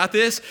 Oh, we got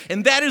this?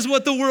 And that is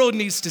what the world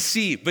needs to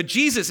see. But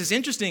Jesus, it's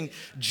interesting,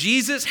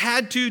 Jesus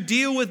had to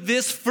deal with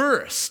this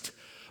first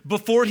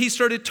before he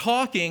started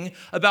talking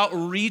about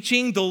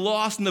reaching the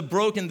lost and the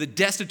broken, the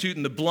destitute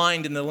and the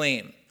blind and the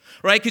lame.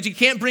 Right? Because you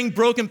can't bring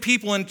broken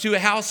people into a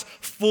house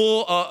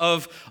full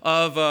of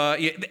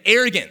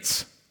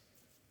arrogance.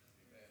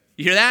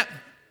 You hear that?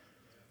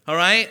 All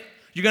right?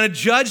 You're going to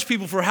judge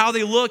people for how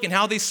they look and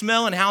how they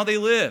smell and how they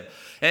live.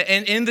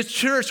 And in the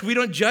church, we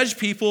don't judge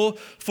people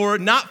for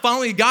not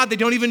following God they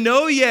don't even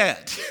know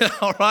yet.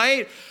 All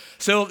right?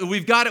 So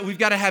we've got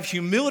to have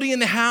humility in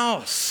the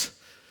house.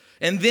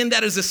 And then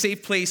that is a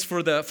safe place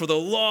for the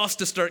lost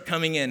to start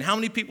coming in. How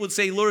many people would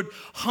say, Lord,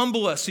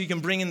 humble us so you can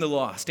bring in the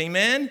lost?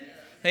 Amen?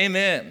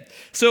 Amen.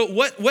 So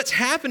what's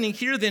happening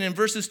here then in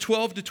verses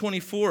 12 to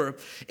 24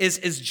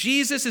 is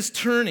Jesus is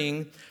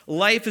turning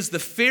life as the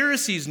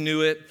Pharisees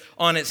knew it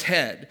on its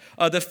head.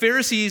 The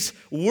Pharisees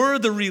were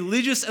the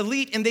religious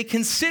elite and they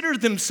considered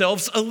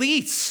themselves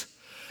elites.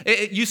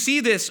 You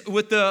see this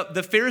with the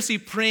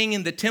Pharisee praying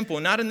in the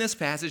temple, not in this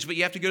passage, but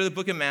you have to go to the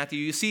book of Matthew.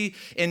 You see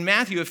in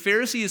Matthew, a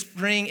Pharisee is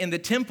praying in the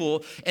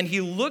temple and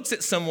he looks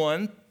at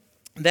someone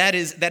that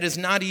is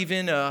not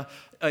even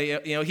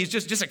he's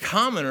just a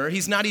commoner.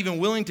 He's not even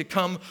willing to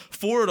come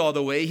forward all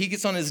the way. He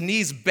gets on his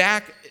knees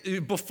back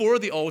before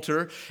the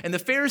altar, and the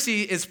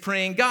Pharisee is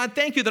praying, God,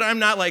 thank you that I'm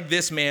not like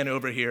this man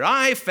over here.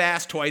 I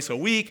fast twice a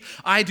week.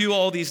 I do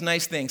all these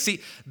nice things. See,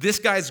 this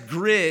guy's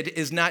grid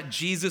is not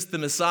Jesus the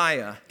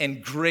Messiah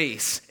and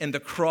grace and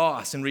the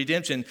cross and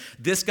redemption.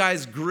 This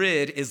guy's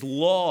grid is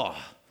law.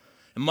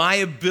 my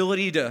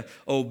ability to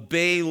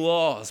obey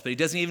laws, but he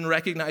doesn't even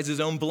recognize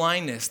his own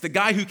blindness. The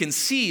guy who can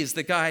see is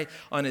the guy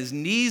on his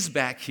knees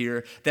back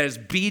here that is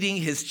beating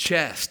his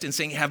chest and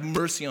saying, have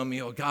mercy on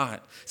me, oh God.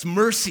 It's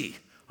mercy,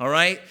 all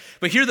right?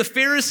 But here the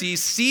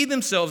Pharisees see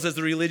themselves as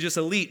the religious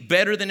elite,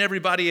 better than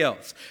everybody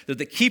else. They're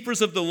the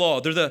keepers of the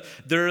law.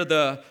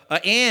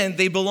 And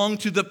they belong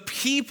to the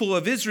people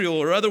of Israel,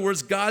 or in other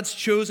words, God's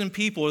chosen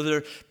people, or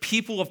they're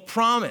people of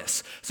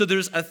promise. So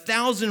there's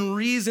 1,000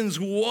 reasons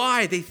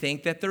why they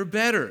think that they're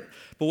better.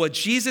 But what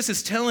Jesus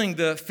is telling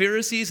the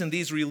Pharisees and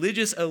these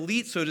religious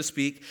elites, so to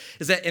speak,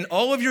 is that in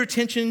all of your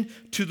attention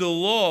to the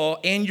law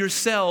and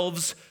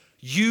yourselves,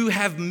 you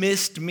have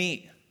missed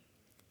me.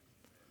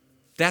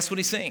 That's what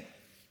he's saying.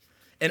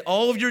 And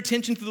all of your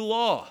attention to the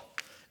law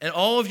and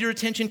all of your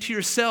attention to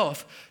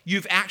yourself,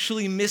 you've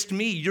actually missed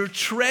me. Your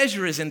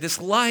treasure is in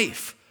this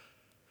life.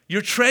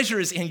 Your treasure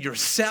is in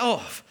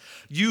yourself.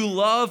 You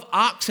love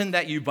oxen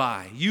that you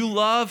buy. You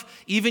love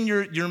even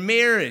your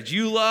marriage.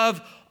 You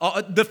love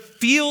the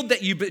field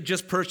that you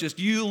just purchased.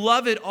 You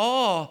love it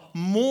all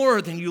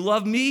more than you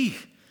love me.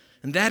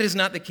 And that is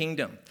not the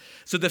kingdom.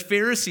 So the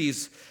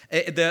Pharisees,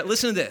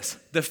 listen to this.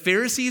 The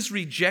Pharisees'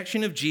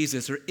 rejection of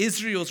Jesus, or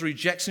Israel's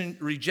rejection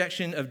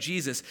of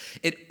Jesus,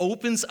 it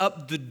opens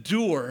up the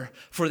door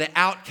for the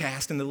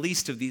outcast and the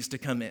least of these to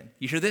come in.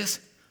 You hear this?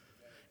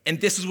 And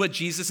this is what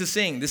Jesus is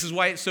saying. This is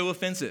why it's so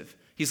offensive.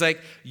 He's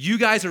like, you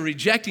guys are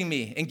rejecting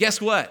me. And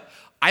guess what?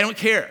 I don't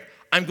care.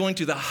 I'm going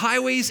to the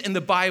highways and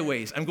the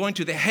byways. I'm going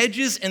to the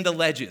hedges and the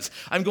ledges.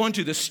 I'm going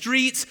to the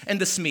streets and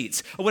the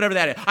smeets, or whatever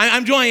that is.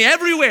 I'm going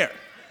everywhere.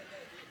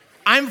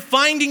 I'm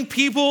finding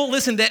people,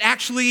 listen, that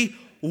actually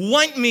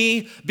want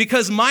me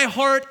because my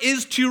heart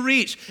is to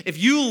reach.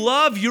 If you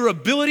love your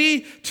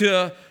ability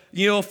to,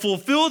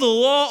 fulfill the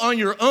law on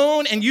your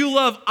own and you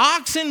love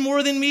oxen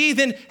more than me,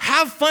 then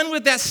have fun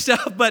with that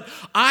stuff. But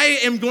I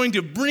am going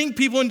to bring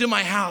people into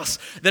my house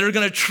that are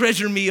going to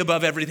treasure me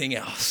above everything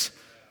else.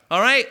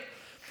 All right?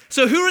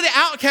 So who are the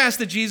outcasts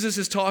that Jesus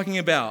is talking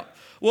about?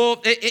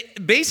 Well,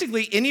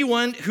 basically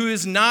anyone who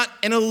is not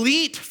an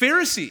elite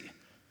Pharisee,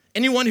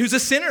 anyone who's a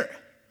sinner.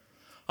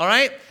 All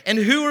right? And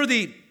who are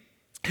the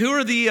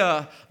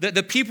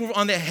people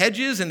on the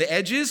hedges and the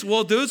edges?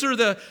 Well, those are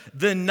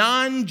the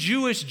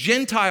non-Jewish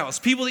Gentiles,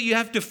 people that you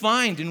have to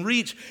find and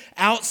reach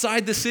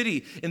outside the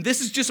city. And this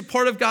is just a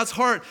part of God's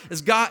heart.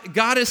 As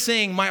God is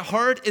saying, my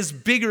heart is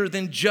bigger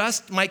than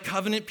just my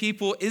covenant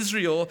people,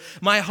 Israel.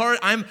 My heart,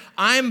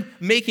 I'm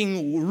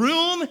making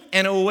room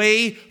and a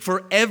way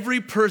for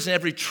every person,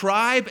 every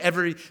tribe,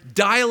 every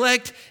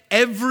dialect,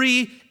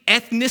 every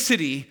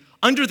ethnicity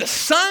under the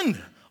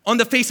sun on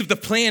the face of the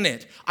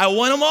planet. I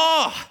want them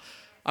all.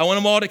 I want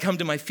them all to come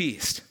to my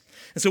feast.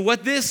 And so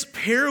what this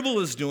parable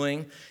is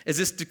doing is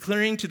it's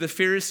declaring to the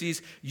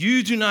Pharisees,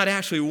 you do not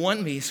actually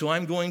want me, so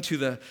I'm going to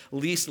the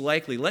least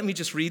likely. Let me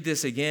just read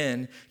this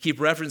again, keep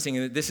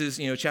referencing it. This is,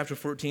 chapter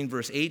 14,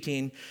 verse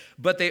 18.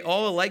 But they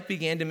all alike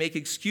began to make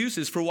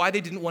excuses for why they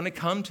didn't want to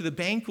come to the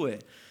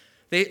banquet.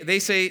 They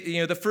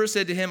say, the first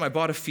said to him, I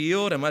bought a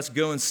field, I must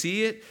go and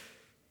see it.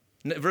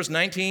 Verse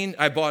 19,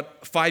 I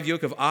bought 5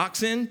 yoke of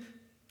oxen.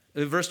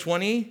 Verse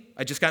 20,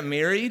 I just got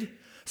married.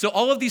 So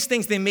all of these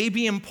things, they may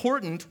be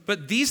important,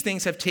 but these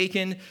things have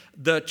taken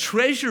the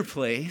treasure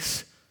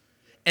place,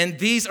 and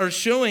these are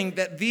showing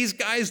that these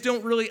guys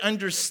don't really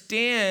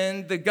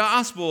understand the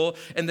gospel,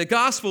 and the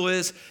gospel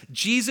is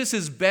Jesus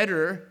is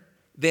better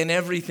than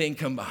everything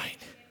combined.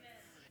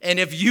 And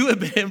if you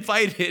have been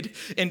invited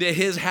into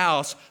his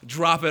house,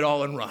 drop it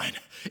all and run.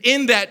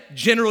 In that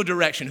general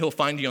direction, he'll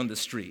find you on the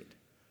street,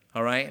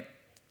 all right?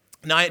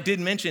 Now, I did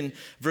mention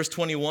verse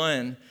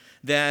 21,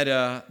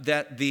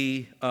 that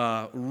the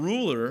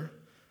ruler,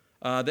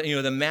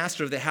 the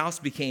master of the house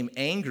became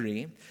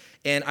angry.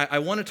 And I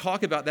want to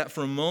talk about that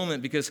for a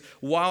moment because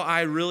while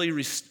I really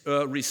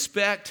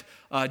respect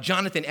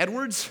Jonathan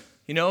Edwards,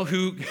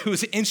 who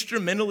was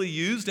instrumentally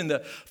used in the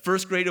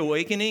First Great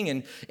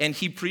Awakening, and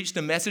he preached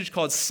a message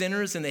called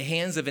Sinners in the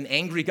Hands of an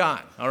Angry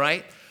God, all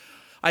right?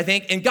 I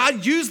think, and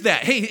God used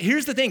that. Hey,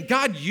 here's the thing,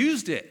 God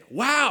used it.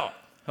 Wow,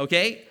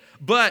 okay?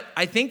 But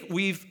I think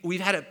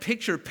we've had a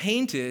picture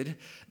painted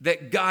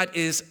that God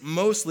is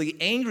mostly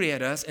angry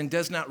at us and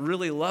does not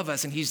really love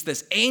us. And he's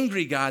this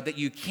angry God that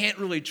you can't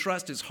really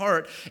trust his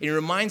heart. And he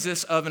reminds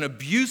us of an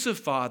abusive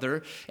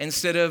father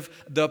instead of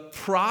the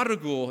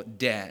prodigal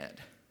dad.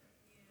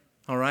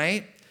 All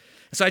right?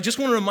 So I just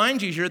want to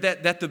remind you here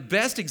that the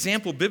best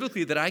example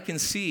biblically that I can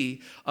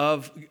see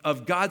of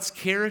God's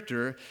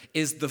character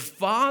is the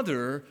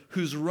father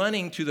who's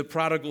running to the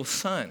prodigal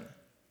son.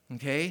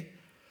 Okay?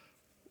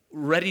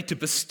 Ready to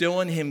bestow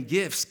on him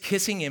gifts,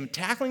 kissing him,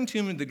 tackling to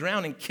him to the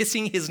ground and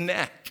kissing his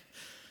neck.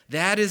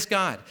 That is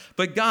God.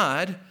 But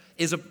God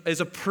is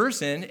a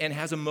person and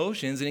has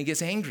emotions and he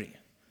gets angry.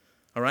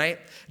 All right?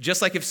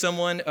 Just like if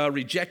someone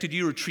rejected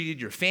you or treated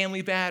your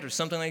family bad or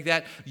something like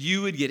that,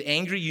 you would get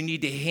angry. You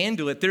need to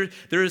handle it.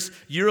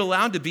 You're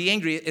allowed to be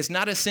angry. It's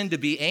not a sin to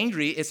be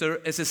angry. It's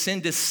a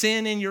sin to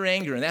sin in your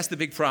anger, and that's the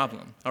big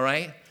problem. All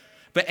right?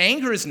 But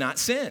anger is not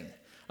sin.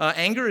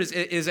 Anger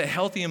is a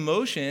healthy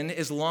emotion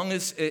as long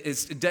as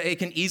it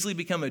can easily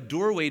become a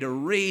doorway to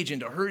rage and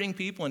to hurting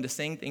people and to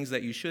saying things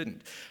that you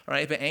shouldn't. All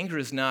right, but anger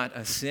is not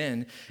a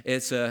sin.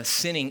 It's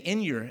sinning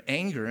in your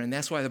anger, and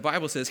that's why the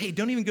Bible says, hey,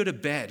 don't even go to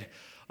bed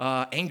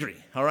angry.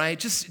 All right,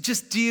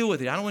 just deal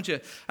with it. I want you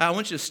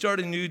to start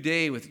a new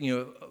day with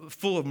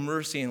full of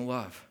mercy and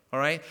love. All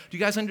right? Do you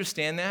guys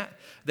understand that?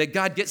 That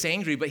God gets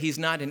angry, but he's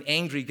not an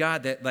angry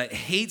God that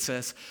hates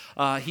us.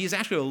 He's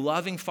actually a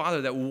loving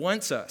Father that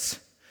wants us.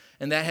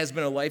 And that has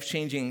been a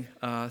life-changing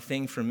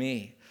thing for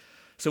me.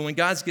 So when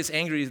God gets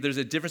angry, there's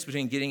a difference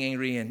between getting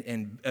angry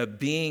and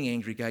being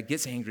angry. God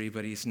gets angry,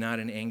 but he's not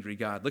an angry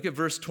God. Look at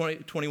verse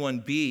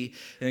 21b, and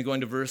then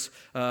going to verse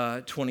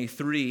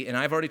 23. And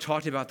I've already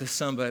talked about this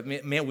some, but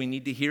man, we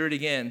need to hear it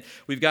again.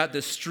 We've got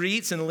the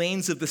streets and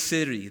lanes of the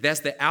city.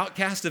 That's the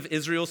outcast of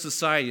Israel's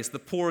society. It's the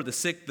poor, the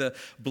sick, the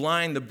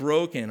blind, the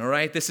broken, all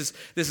right? This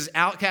is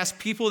outcast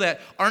people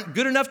that aren't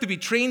good enough to be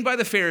trained by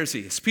the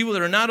Pharisees, people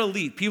that are not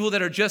elite, people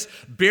that are just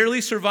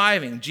barely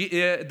surviving.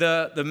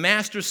 The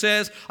master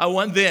says, I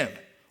want them.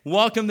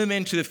 Welcome them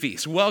into the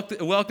feast.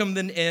 Welcome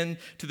them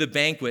into the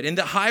banquet. In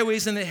the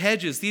highways and the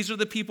hedges, these are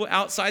the people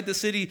outside the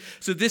city.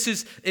 So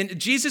and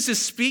Jesus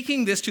is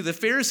speaking this to the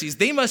Pharisees.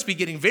 They must be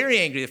getting very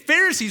angry. The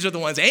Pharisees are the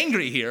ones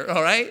angry here,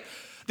 all right?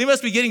 They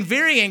must be getting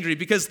very angry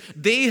because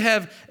they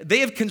have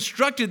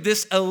constructed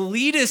this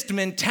elitist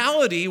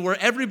mentality where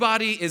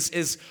everybody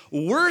is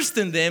worse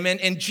than them.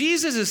 And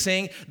Jesus is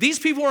saying, these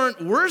people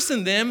aren't worse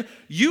than them.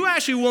 You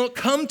actually won't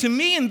come to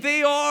me, and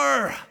they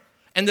are.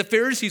 And the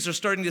Pharisees are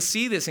starting to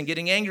see this and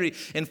getting angry.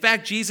 In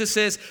fact, Jesus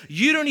says,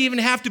 you don't even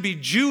have to be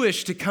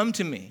Jewish to come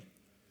to me.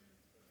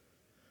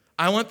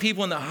 I want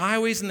people in the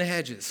highways and the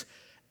hedges,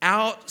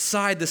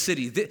 outside the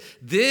city.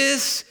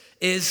 This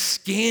is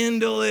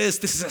scandalous.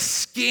 This is a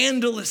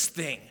scandalous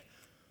thing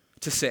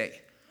to say,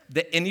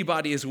 that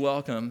anybody is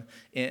welcome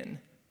in.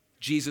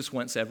 Jesus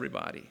wants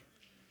everybody.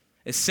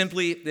 As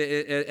simply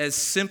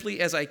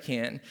as I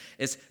can,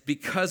 it's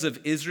because of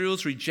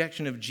Israel's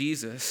rejection of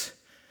Jesus.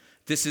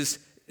 This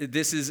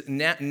is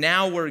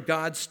now where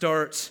God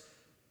starts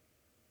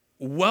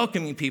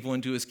welcoming people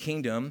into his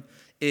kingdom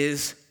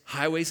is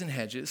highways and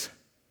hedges,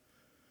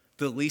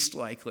 the least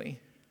likely,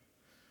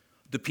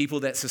 the people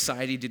that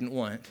society didn't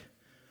want.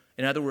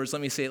 In other words,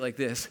 let me say it like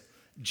this.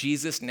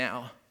 Jesus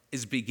now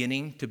is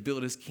beginning to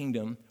build his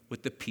kingdom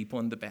with the people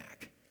in the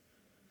back,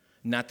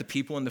 not the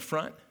people in the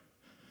front,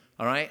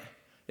 all right?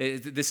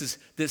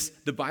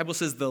 The Bible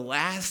says the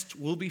last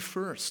will be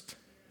first.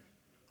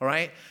 All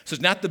right? So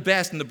it's not the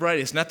best and the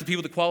brightest, not the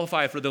people that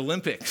qualify for the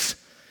Olympics.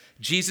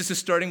 Jesus is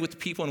starting with the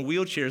people in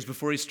wheelchairs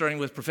before he's starting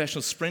with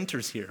professional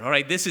sprinters here. All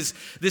right? This is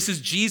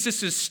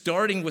Jesus is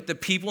starting with the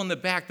people in the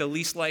back, the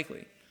least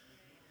likely.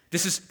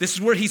 This is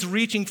where he's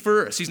reaching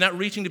first. He's not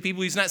reaching to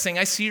people. He's not saying,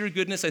 I see your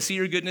goodness, I see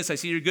your goodness, I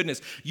see your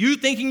goodness. You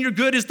thinking you're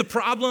good is the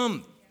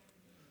problem.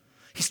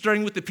 He's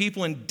starting with the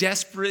people in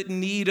desperate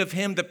need of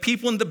him, the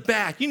people in the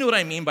back. You know what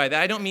I mean by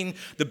that. I don't mean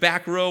the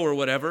back row or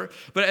whatever,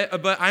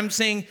 but I'm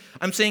saying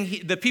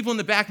the people in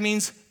the back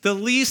means the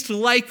least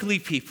likely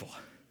people,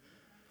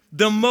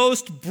 the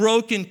most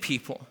broken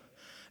people,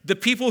 the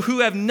people who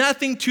have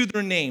nothing to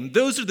their name.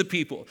 Those are the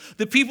people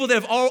that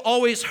have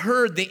always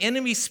heard the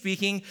enemy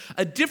speaking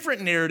a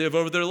different narrative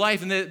over their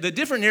life. And the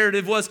different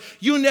narrative was,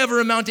 you never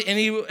amount to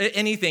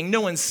anything.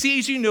 No one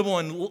sees you. No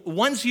one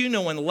wants you.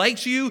 No one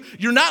likes you.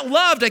 You're not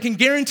loved. I can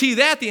guarantee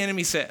that, the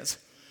enemy says.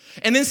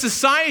 And then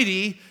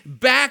society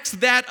backs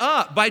that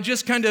up by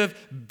just kind of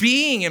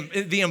being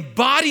the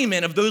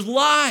embodiment of those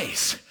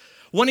lies.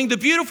 Wanting the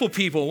beautiful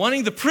people,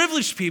 wanting the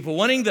privileged people,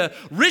 wanting the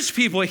rich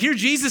people. Here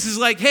Jesus is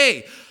like,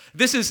 hey,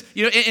 this is,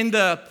 in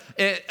the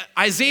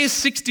Isaiah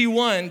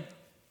 61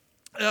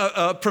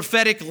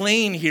 prophetic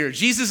lane here.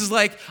 Jesus is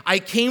like, I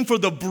came for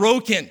the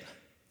broken.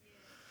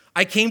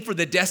 I came for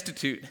the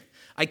destitute.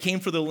 I came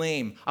for the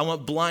lame. I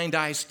want blind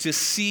eyes to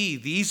see.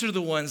 These are the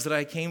ones that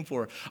I came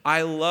for.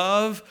 I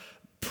love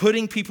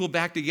putting people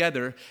back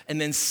together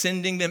and then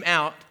sending them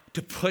out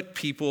to put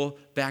people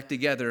back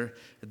together.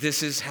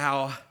 This is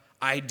how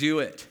I do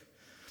it.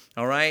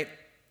 All right?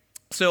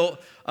 So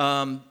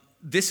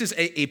this is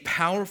a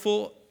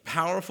powerful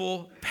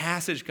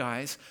passage,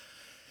 guys.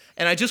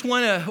 And I'm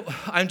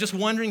just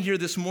wondering here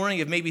this morning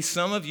if maybe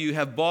some of you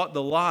have bought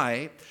the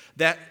lie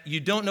that you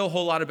don't know a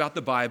whole lot about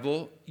the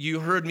Bible. You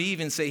heard me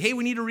even say, hey,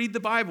 we need to read the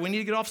Bible. We need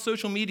to get off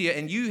social media.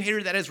 And you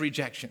hear that as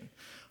rejection.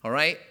 All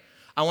right?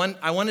 I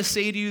want to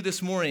say to you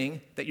this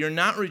morning that you're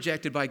not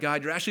rejected by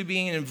God. You're actually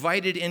being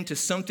invited into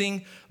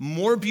something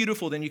more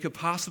beautiful than you could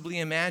possibly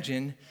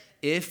imagine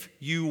if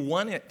you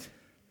want it.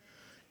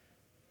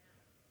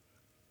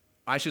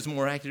 I should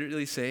more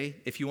accurately say,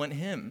 if you want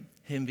him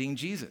being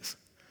Jesus.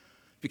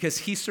 Because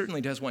he certainly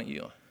does want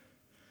you.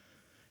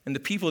 And the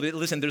people that,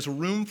 listen, there's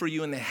room for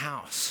you in the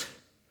house.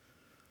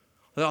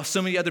 Well,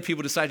 so many other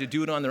people decide to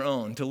do it on their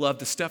own, to love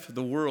the stuff of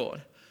the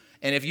world.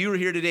 And if you were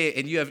here today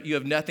and you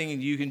have nothing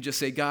and you can just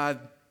say, God,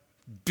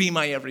 be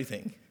my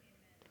everything.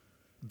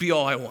 Be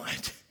all I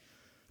want.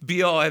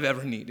 Be all I've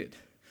ever needed.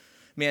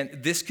 Man,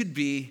 this could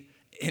be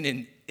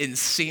an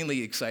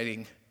insanely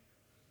exciting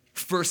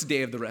first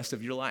day of the rest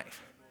of your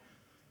life.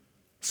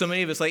 So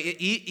many of us, like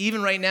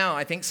even right now,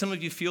 I think some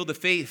of you feel the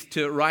faith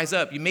to rise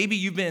up. Maybe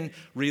you've been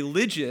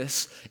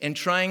religious and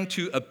trying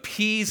to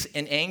appease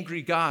an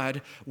angry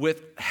God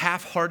with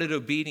half-hearted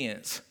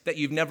obedience but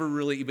you've never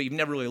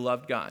really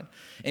loved God.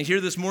 And here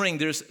this morning,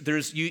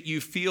 you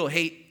feel,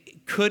 hey,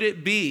 could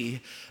it be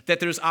that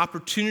there's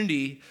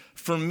opportunity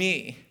for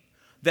me?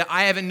 That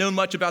I haven't known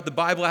much about the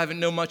Bible, I haven't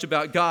known much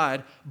about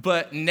God,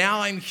 but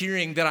now I'm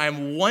hearing that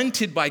I'm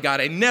wanted by God.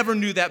 I never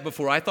knew that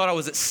before. I thought I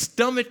was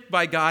stomached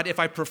by God if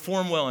I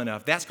perform well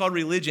enough. That's called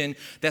religion.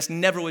 That's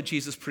never what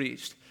Jesus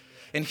preached.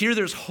 And here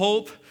there's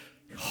hope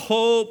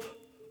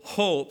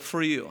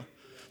for you.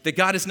 That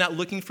God is not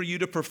looking for you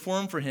to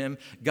perform for him.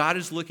 God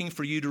is looking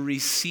for you to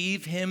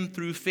receive him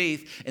through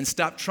faith and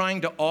stop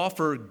trying to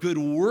offer good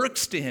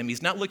works to him.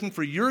 He's not looking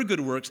for your good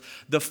works.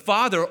 The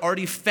Father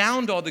already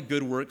found all the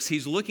good works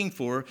he's looking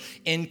for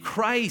in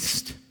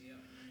Christ.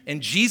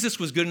 And Jesus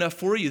was good enough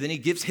for you. Then he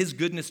gives his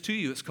goodness to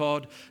you. It's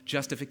called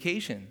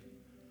justification.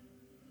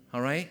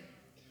 All right?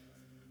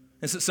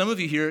 And so some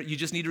of you here, you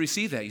just need to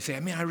receive that. You say,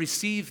 I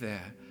receive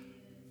that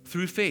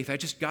through faith.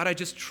 God, I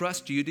just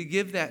trust you to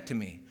give that to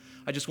me.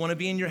 I just want to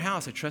be in your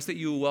house. I trust that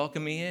you will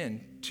welcome me in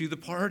to the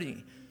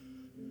party.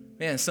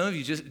 Man, some of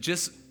you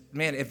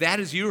man, if that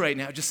is you right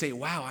now, just say,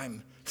 wow,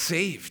 I'm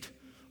saved.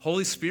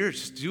 Holy Spirit,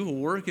 just do a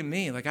work in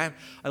me. Like I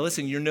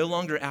listen, you're no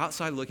longer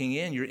outside looking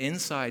in. You're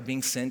inside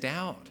being sent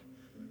out.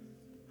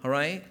 All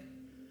right?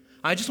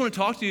 I just want to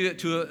talk to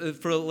you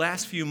for the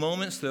last few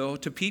moments, though,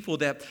 to people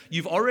that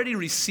you've already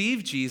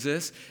received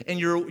Jesus and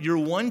you're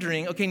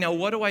wondering, okay, now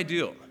what do I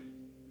do?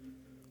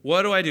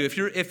 What do I do?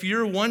 If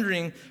you're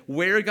wondering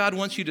where God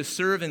wants you to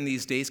serve in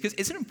these days, because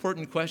it's an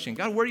important question.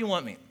 God, where do you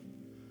want me?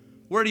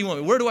 Where do you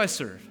want me? Where do I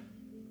serve?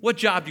 What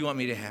job do you want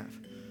me to have?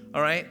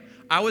 All right?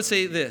 I would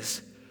say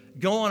this.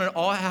 Go on an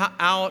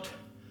all-out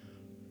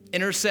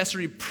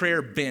intercessory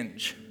prayer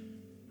binge.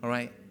 All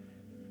right?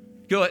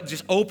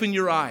 Just open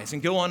your eyes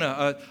and go on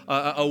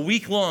a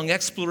week-long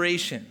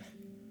exploration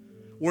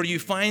where you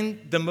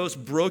find the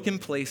most broken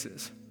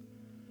places.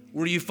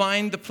 Where you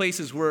find the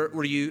places where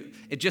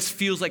it just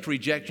feels like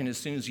rejection as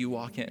soon as you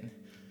walk in.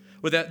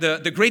 Where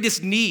the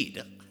greatest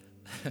need.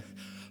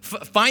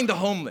 Find the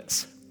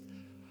homeless.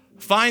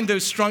 Find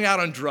those strung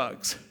out on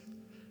drugs.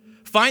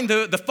 Find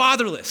the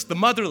fatherless, the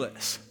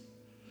motherless.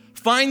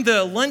 Find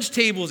the lunch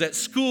tables at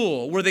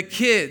school where the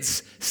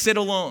kids sit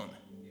alone.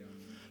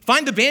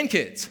 Find the band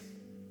kids.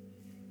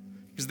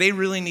 Because they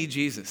really need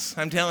Jesus.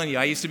 I'm telling you,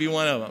 I used to be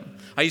one of them.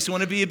 I used to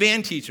want to be a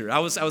band teacher. I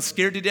was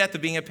scared to death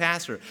of being a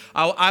pastor.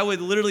 I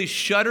would literally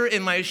shudder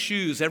in my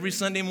shoes every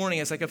Sunday morning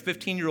as like a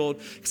 15-year-old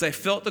because I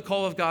felt the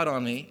call of God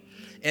on me.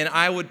 And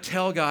I would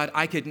tell God,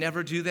 I could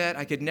never do that.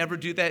 I could never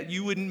do that.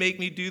 You wouldn't make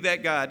me do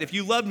that, God. If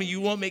you love me, you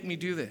won't make me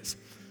do this.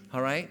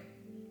 All right?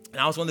 And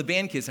I was one of the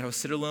band kids. I would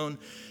sit alone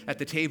at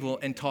the table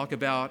and talk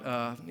about,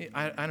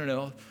 I don't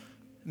know,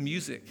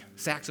 music,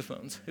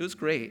 saxophones. It was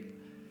great.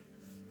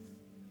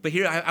 But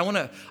here, I want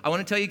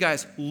to tell you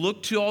guys,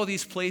 look to all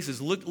these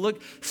places.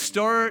 Look,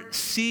 start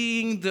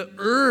seeing the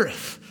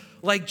earth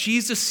like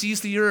Jesus sees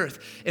the earth.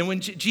 And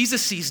when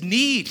Jesus sees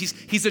need,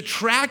 he's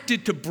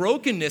attracted to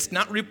brokenness,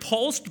 not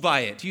repulsed by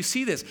it. Do you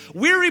see this?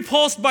 We're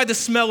repulsed by the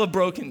smell of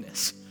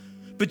brokenness.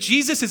 But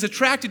Jesus is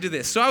attracted to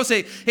this. So I would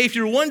say, hey, if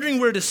you're wondering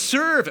where to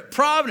serve at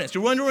Providence,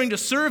 you're wondering to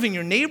serve in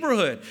your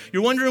neighborhood,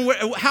 you're wondering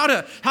how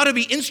to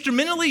be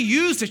instrumentally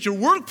used at your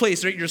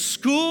workplace or at your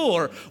school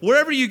or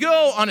wherever you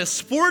go, on a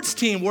sports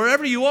team,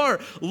 wherever you are,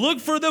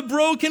 look for the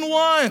broken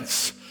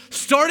ones.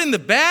 Start in the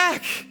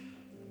back.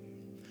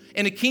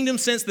 In a kingdom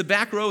sense, the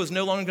back row is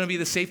no longer going to be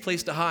the safe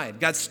place to hide.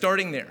 God's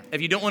starting there.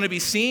 If you don't want to be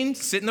seen,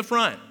 sit in the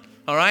front,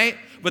 all right?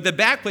 But the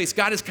back place,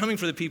 God is coming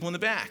for the people in the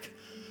back.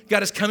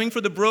 God is coming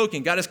for the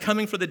broken. God is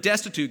coming for the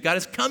destitute. God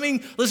is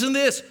coming, listen to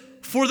this,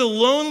 for the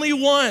lonely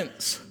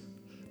ones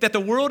that the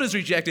world has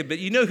rejected. But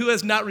you know who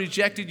has not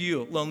rejected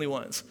you, lonely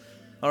ones,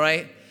 all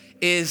right,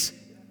 is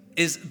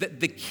that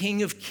the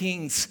King of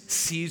Kings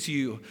sees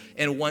you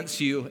and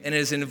wants you and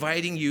is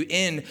inviting you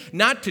in,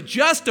 not to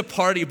just a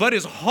party, but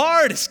his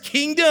heart, his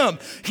kingdom.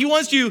 He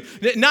wants you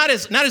not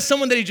as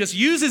someone that he just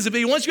uses, but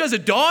he wants you as a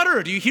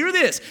daughter. Do you hear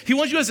this? He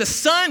wants you as a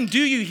son. Do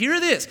you hear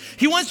this?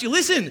 He wants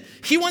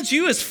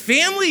you as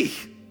family.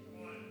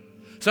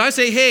 So I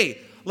say, hey,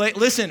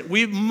 listen,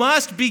 we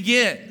must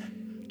begin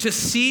to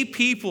see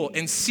people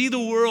and see the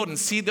world and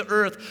see the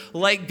earth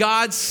like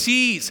God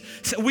sees.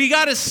 So we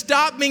got to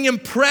stop being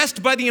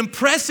impressed by the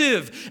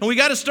impressive, and we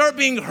got to start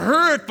being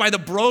hurt by the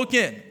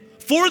broken,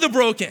 for the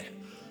broken.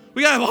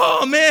 We got to,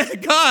 oh man,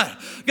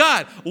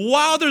 God,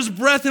 while there's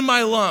breath in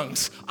my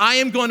lungs, I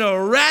am going to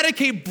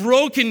eradicate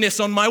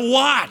brokenness on my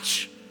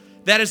watch.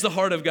 That is the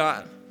heart of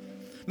God.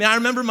 Man, I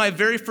remember my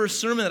very first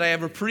sermon that I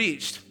ever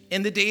preached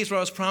in the days where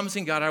I was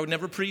promising God I would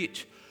never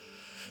preach.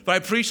 But I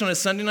preached on a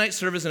Sunday night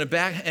service in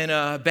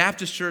a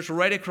Baptist church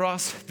right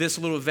across this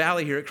little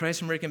valley here at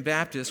Christ American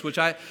Baptist, which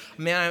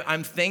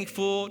I'm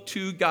thankful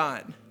to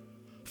God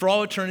for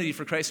all eternity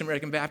for Christ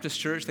American Baptist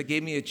Church that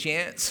gave me a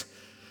chance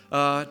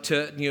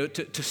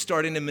to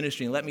start in the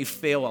ministry and let me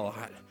fail a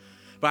lot.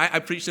 But I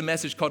preached a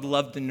message called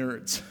Love the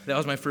Nerds. That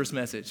was my first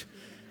message.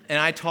 And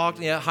I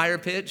talked higher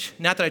pitch.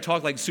 Not that I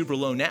talk like super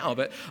low now,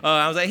 but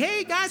I was like,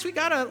 hey, guys, we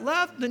got to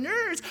love the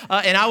nerds.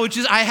 And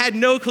I had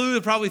no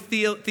clue, probably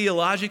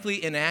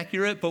theologically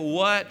inaccurate, but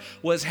what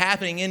was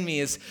happening in me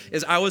is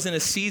I was in a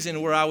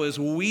season where I was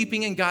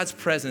weeping in God's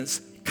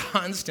presence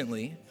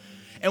constantly.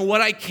 And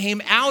what I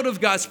came out of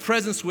God's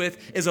presence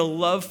with is a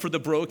love for the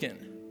broken.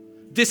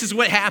 This is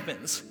what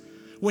happens.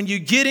 When you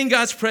get in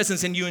God's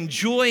presence and you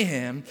enjoy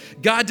him,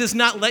 God does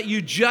not let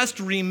you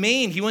just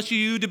remain. He wants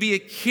you to be a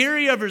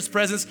carrier of his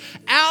presence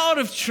out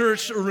of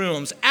church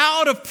rooms,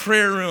 out of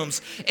prayer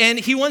rooms. And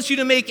he wants you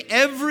to make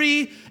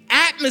every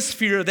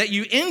atmosphere that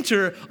you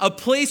enter a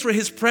place where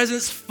his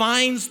presence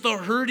finds the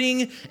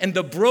hurting and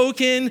the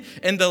broken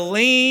and the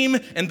lame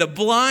and the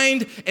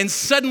blind. And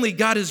suddenly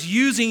God is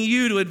using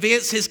you to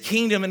advance his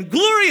kingdom in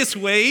glorious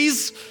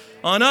ways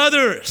on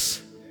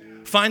others.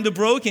 Find the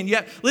broken.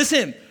 Yeah,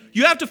 listen.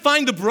 You have to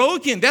find the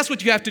broken. That's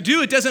what you have to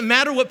do. It doesn't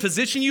matter what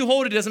position you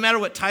hold. It doesn't matter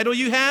what title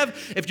you have.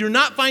 If you're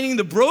not finding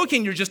the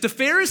broken, you're just a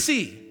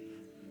Pharisee.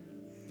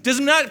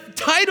 Doesn't matter.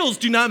 Titles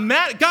do not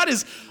matter. God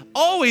is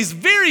always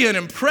very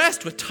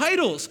unimpressed with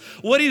titles.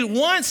 What he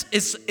wants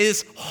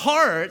is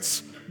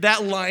hearts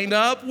that line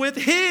up with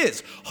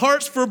his.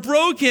 Hearts for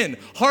broken.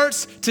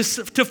 Hearts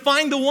to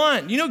find the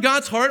one. You know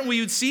God's heart, and we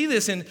would see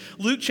this in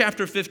Luke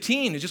chapter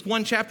 15. It's just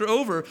one chapter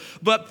over.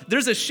 But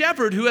there's a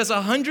shepherd who has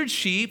 100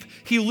 sheep.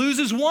 He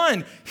loses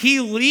one. He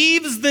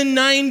leaves the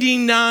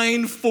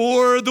 99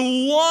 for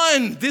the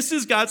one. This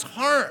is God's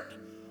heart.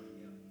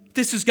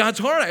 This is God's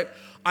heart.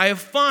 I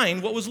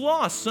find what was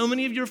lost. So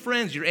many of your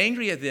friends, you're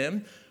angry at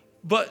them,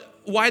 but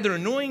why they're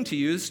annoying to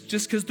you is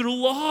just because they're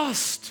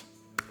lost.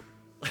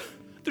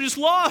 They're just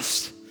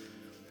lost.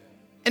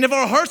 And if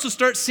our hearts will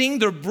start seeing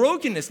their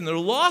brokenness and their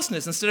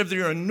lostness instead of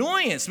their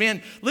annoyance,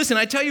 man, listen,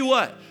 I tell you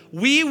what,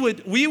 we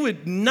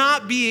would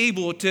not be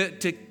able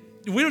to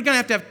we're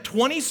going to have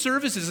 20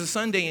 services a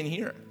Sunday in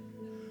here.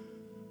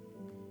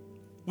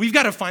 We've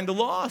got to find the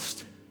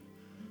lost.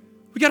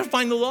 We got to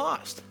find the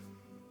lost.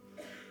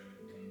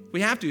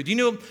 We have to. Do you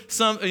know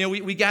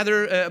we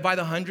gather by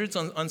the hundreds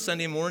on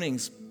Sunday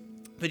mornings,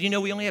 but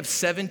we only have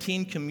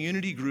 17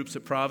 community groups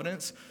at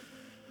Providence.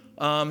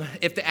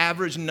 If the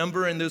average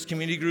number in those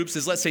community groups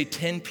is, let's say,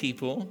 10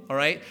 people, all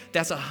right,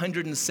 that's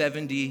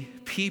 170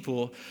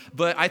 people.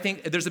 But I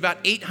think there's about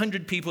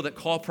 800 people that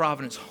call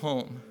Providence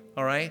home,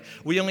 all right?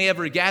 We only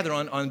ever gather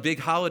on big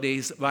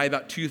holidays by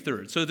about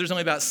 2/3. So there's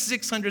only about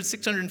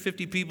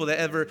 650 people that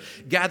ever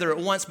gather at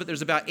once, but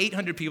there's about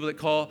 800 people that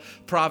call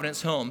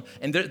Providence home.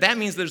 And that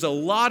means there's a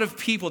lot of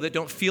people that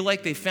don't feel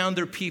like they found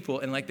their people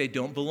and like they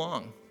don't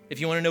belong.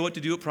 If you want to know what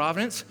to do at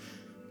Providence,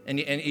 and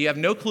you have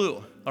no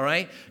clue, all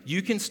right?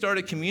 You can start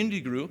a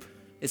community group.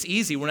 It's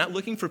easy. We're not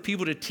looking for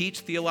people to teach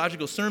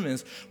theological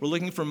sermons. We're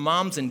looking for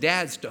moms and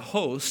dads to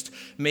host,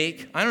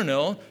 make,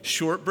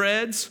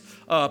 shortbreads,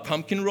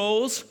 pumpkin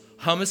rolls,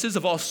 hummuses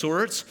of all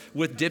sorts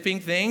with dipping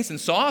things and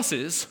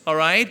sauces, all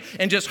right?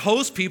 And just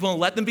host people and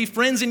let them be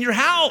friends in your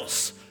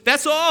house.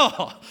 That's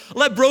all.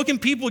 Let broken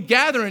people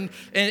gather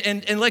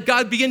and let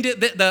God begin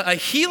a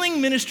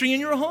healing ministry in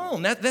your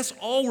home. That's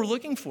all we're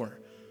looking for.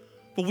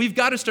 But we've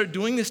got to start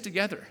doing this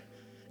together.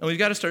 And we've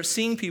got to start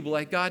seeing people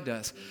like God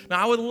does.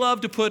 Now, I would love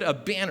to put a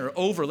banner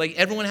over, like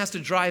everyone has to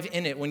drive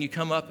in it when you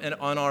come up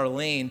on our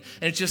lane,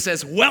 and it just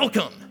says,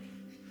 welcome.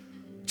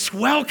 Just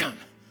welcome.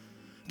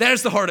 That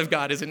is the heart of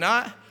God, is it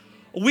not?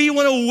 We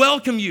want to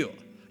welcome you.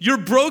 Your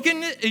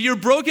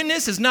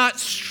brokenness is not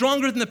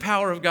stronger than the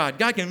power of God.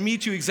 God can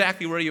meet you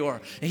exactly where you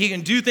are. And he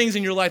can do things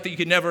in your life that you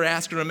could never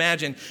ask or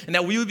imagine. And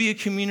that we would be a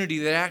community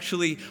that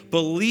actually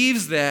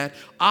believes that,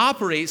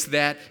 operates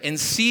that, and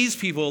sees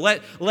people.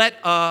 Let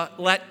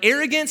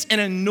arrogance and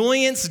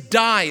annoyance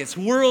die. It's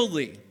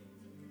worldly.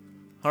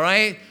 All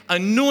right?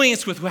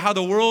 Annoyance with how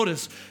the world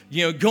is,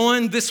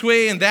 going this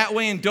way and that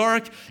way and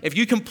dark. If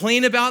you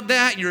complain about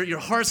that, your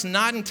heart's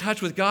not in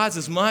touch with God's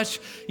as much.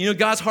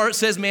 God's heart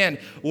says, man,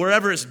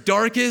 wherever it's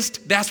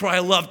darkest, that's where I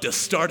love to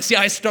start. See,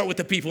 I start with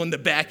the people in the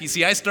back. You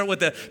see, I start with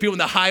the people in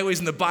the highways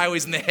and the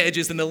byways and the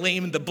hedges and the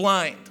lame and the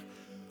blind.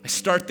 I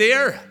start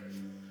there.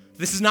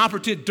 This is an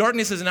opportunity.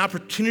 Darkness is an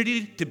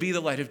opportunity to be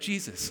the light of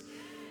Jesus.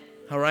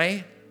 All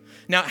right?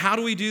 Now, how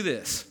do we do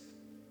this?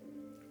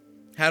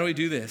 How do we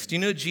do this? Do you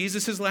know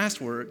Jesus'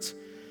 last words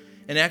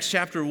in Acts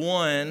chapter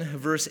 1,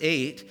 verse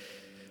 8,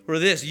 were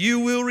this: you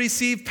will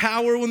receive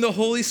power when the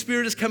Holy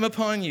Spirit has come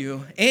upon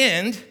you,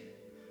 and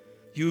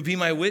you will be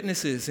my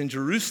witnesses in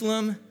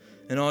Jerusalem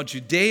and all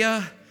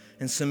Judea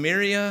and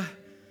Samaria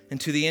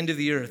and to the end of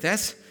the earth.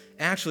 That's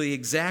actually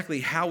exactly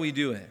how we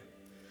do it.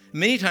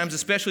 Many times,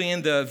 especially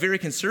in the very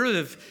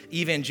conservative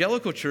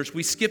evangelical church,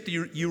 we skip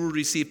the you will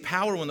receive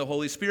power when the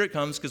Holy Spirit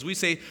comes, because we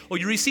say, oh,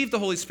 you received the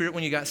Holy Spirit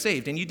when you got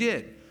saved, and you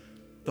did.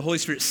 The Holy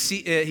Spirit,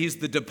 he's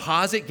the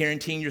deposit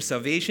guaranteeing your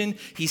salvation.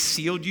 He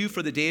sealed you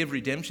for the day of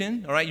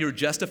redemption. All right, you were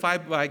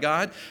justified by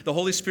God. The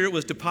Holy Spirit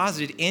was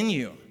deposited in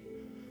you.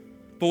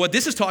 But what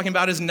this is talking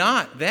about is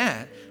not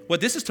that. What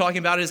this is talking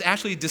about is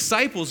actually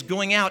disciples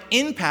going out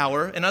in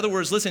power. In other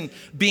words, listen,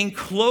 being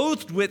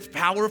clothed with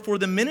power for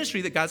the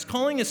ministry that God's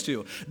calling us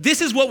to. This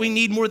is what we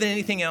need more than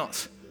anything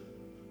else.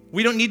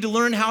 We don't need to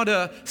learn how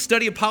to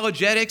study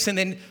apologetics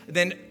and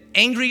then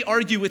angry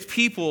argue with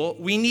people.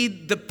 We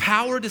need the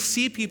power to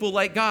see people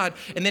like God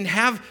and then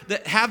have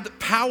the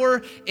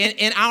power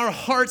in our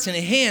hearts and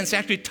hands to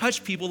actually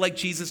touch people like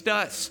Jesus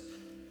does.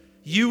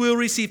 You will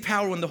receive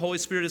power when the Holy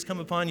Spirit has come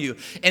upon you.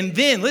 And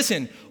then,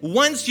 listen,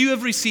 once you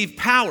have received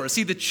power,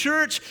 see, the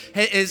church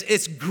is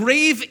its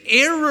grave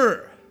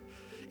error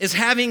is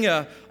having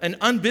an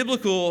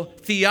unbiblical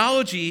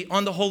theology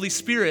on the Holy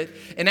Spirit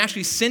and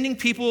actually sending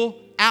people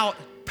out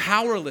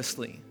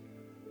powerlessly.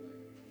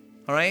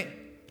 All right?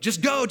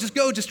 Just go, just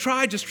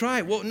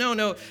try. Well,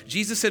 no.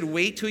 Jesus said,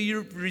 wait till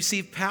you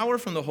receive power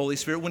from the Holy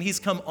Spirit when he's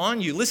come on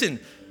you. Listen,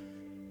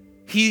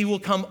 he will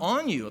come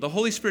on you. The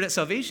Holy Spirit at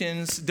salvation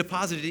is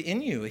deposited in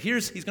you.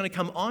 He's going to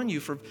come on you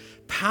for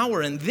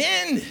power, and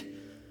then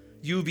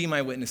you will be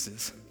my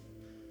witnesses.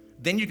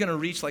 Then you're going to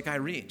reach like I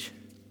reach.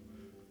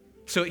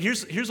 So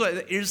here's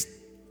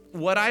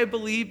what I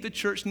believe the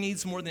church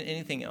needs more than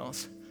anything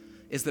else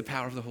is the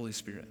power of the Holy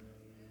Spirit.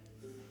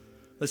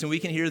 Listen, we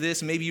can hear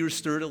this. Maybe you were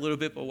stirred a little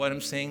bit by what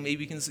I'm saying.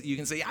 Maybe you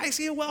can say, I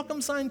see a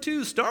welcome sign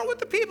too. Start with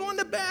the people in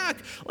the back.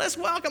 Let's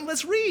welcome,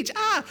 let's reach.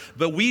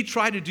 But we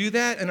try to do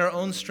that in our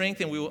own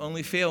strength and we will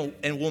only fail.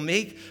 And we'll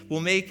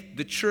make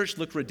the church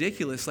look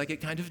ridiculous like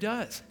it kind of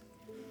does.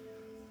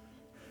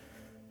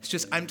 It's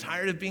just, I'm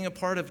tired of being a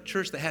part of a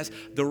church that has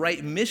the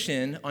right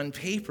mission on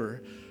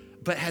paper,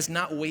 but has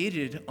not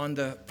waited on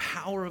the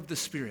power of the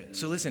Spirit.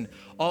 So listen,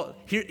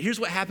 here's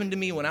what happened to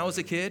me when I was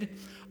a kid.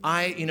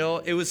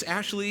 It was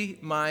actually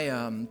my,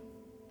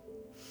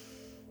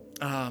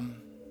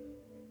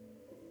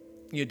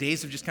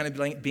 days of just kind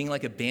of being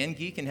like a band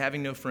geek and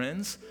having no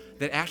friends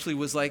that actually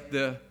was like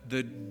the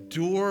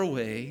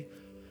doorway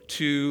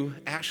to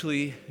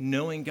actually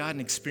knowing God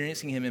and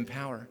experiencing him in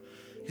power.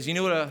 Because you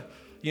know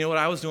what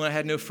I was doing? I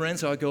had no friends,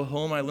 so I'd go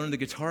home, I learned the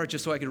guitar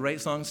just so I could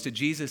write songs to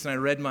Jesus, and I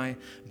read my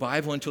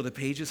Bible until the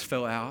pages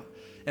fell out.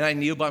 And I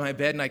kneeled by my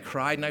bed, and I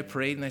cried, and I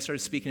prayed, and I started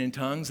speaking in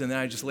tongues, and then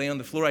I just lay on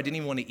the floor. I didn't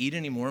even want to eat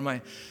anymore.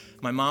 My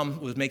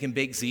mom was making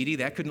baked ziti.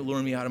 That couldn't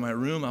lure me out of my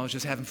room. I was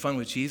just having fun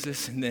with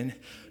Jesus, and then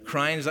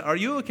crying. He's like, are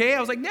you okay? I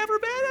was like, never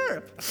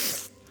better.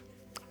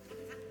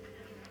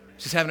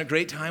 Just having a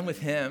great time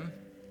with him,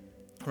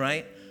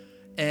 right?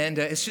 And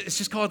it's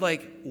just called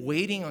like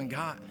waiting on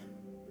God.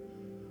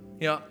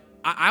 You know,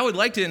 I would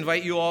like to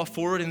invite you all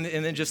forward and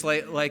then just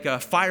like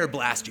fire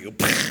blast you,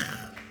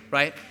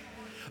 right?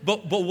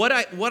 But what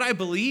I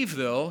believe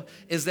though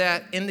is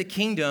that in the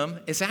kingdom,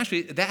 it's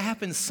actually that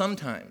happens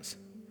sometimes.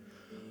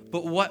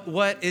 But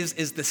what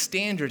is the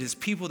standard is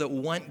people that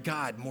want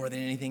God more than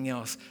anything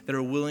else, that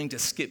are willing to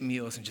skip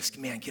meals and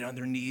just get on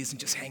their knees and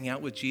just hang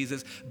out with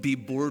Jesus, be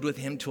bored with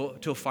him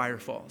till fire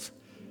falls.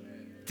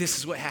 This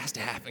is what has to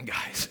happen,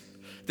 guys.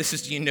 This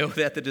is,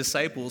 that the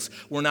disciples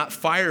were not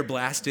fire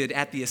blasted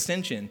at the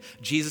ascension.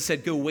 Jesus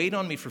said, go wait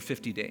on me for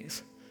 50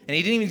 days. And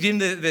he didn't even give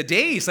them the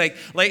days. Like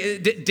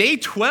day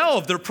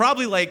 12, they're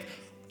probably like,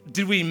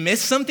 did we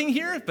miss something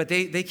here? But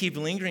they keep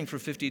lingering for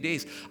 50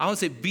 days. I would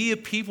say be a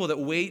people that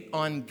wait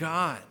on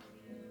God.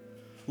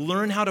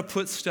 Learn how to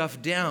put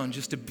stuff down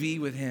just to be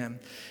with him.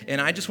 And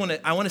I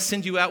want to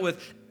send you out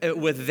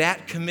with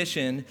that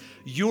commission.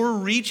 Your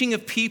reaching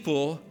of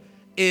people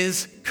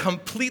is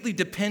completely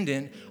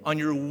dependent on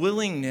your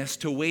willingness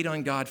to wait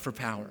on God for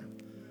power.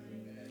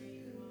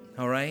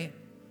 All right?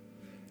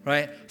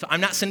 Right? So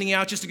I'm not sending you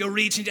out just to go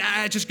reach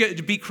and just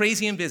to be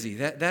crazy and busy.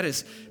 That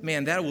is,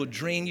 man, that will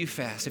drain you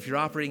fast if you're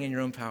operating in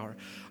your own power.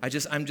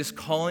 I'm just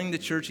calling the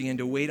church again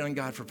to wait on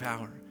God for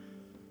power.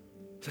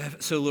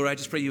 So Lord, I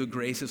just pray you would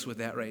grace us with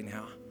that right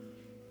now.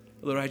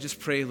 Lord, I just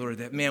pray, Lord,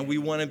 that, man, we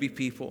want to be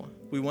people.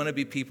 We want to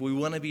be people. We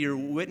want to be your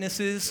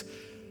witnesses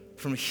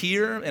from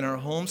here in our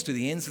homes to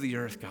the ends of the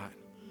earth, God.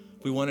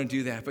 We want to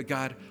do that. But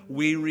God,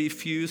 we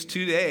refuse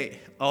today,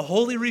 a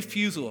holy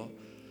refusal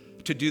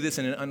to do this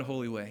in an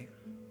unholy way.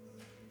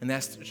 And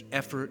that's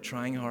effort,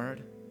 trying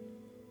hard,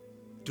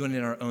 doing it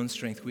in our own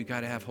strength. We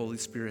got to have Holy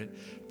Spirit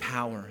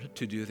power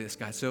to do this,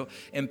 God. So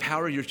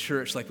empower your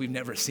church like we've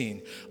never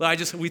seen. Lord,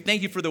 we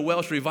thank you for the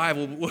Welsh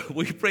revival.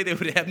 We pray they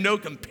would have no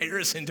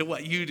comparison to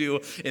what you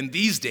do in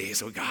these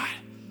days, oh God.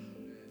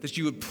 That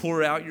you would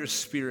pour out your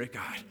Spirit,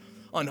 God,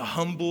 on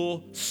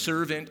humble,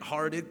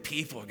 servant-hearted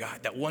people,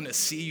 God, that want to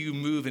see you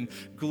move in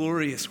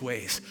glorious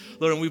ways.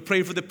 Lord, and we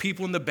pray for the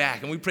people in the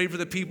back, and we pray for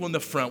the people in the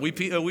front. We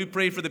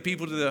pray for the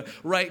people to the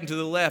right and to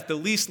the left, the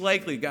least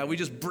likely, God. We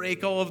just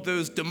break all of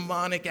those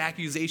demonic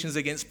accusations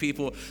against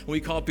people, and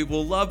we call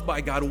people loved by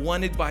God,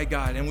 wanted by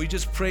God, and we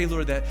just pray,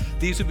 Lord, that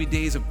these would be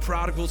days of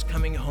prodigals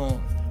coming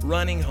home,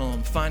 running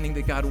home, finding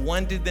that God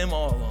wanted them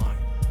all along.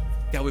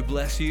 God, we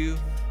bless you.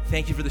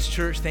 Thank you for this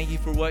church. Thank you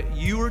for what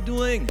you are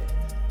doing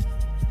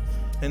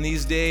in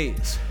these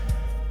days.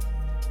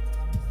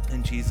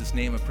 In Jesus'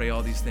 name, I pray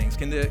all these things.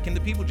 Can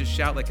the people just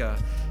shout like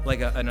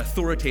an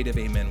authoritative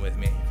amen with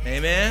me?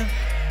 Amen.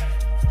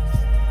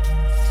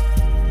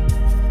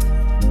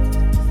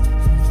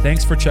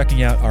 Thanks for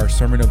checking out our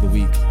Sermon of the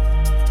Week.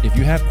 If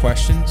you have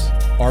questions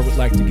or would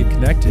like to get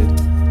connected,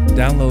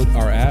 download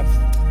our app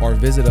or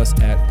visit us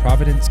at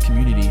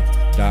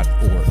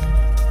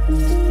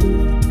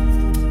ProvidenceCommunity.org.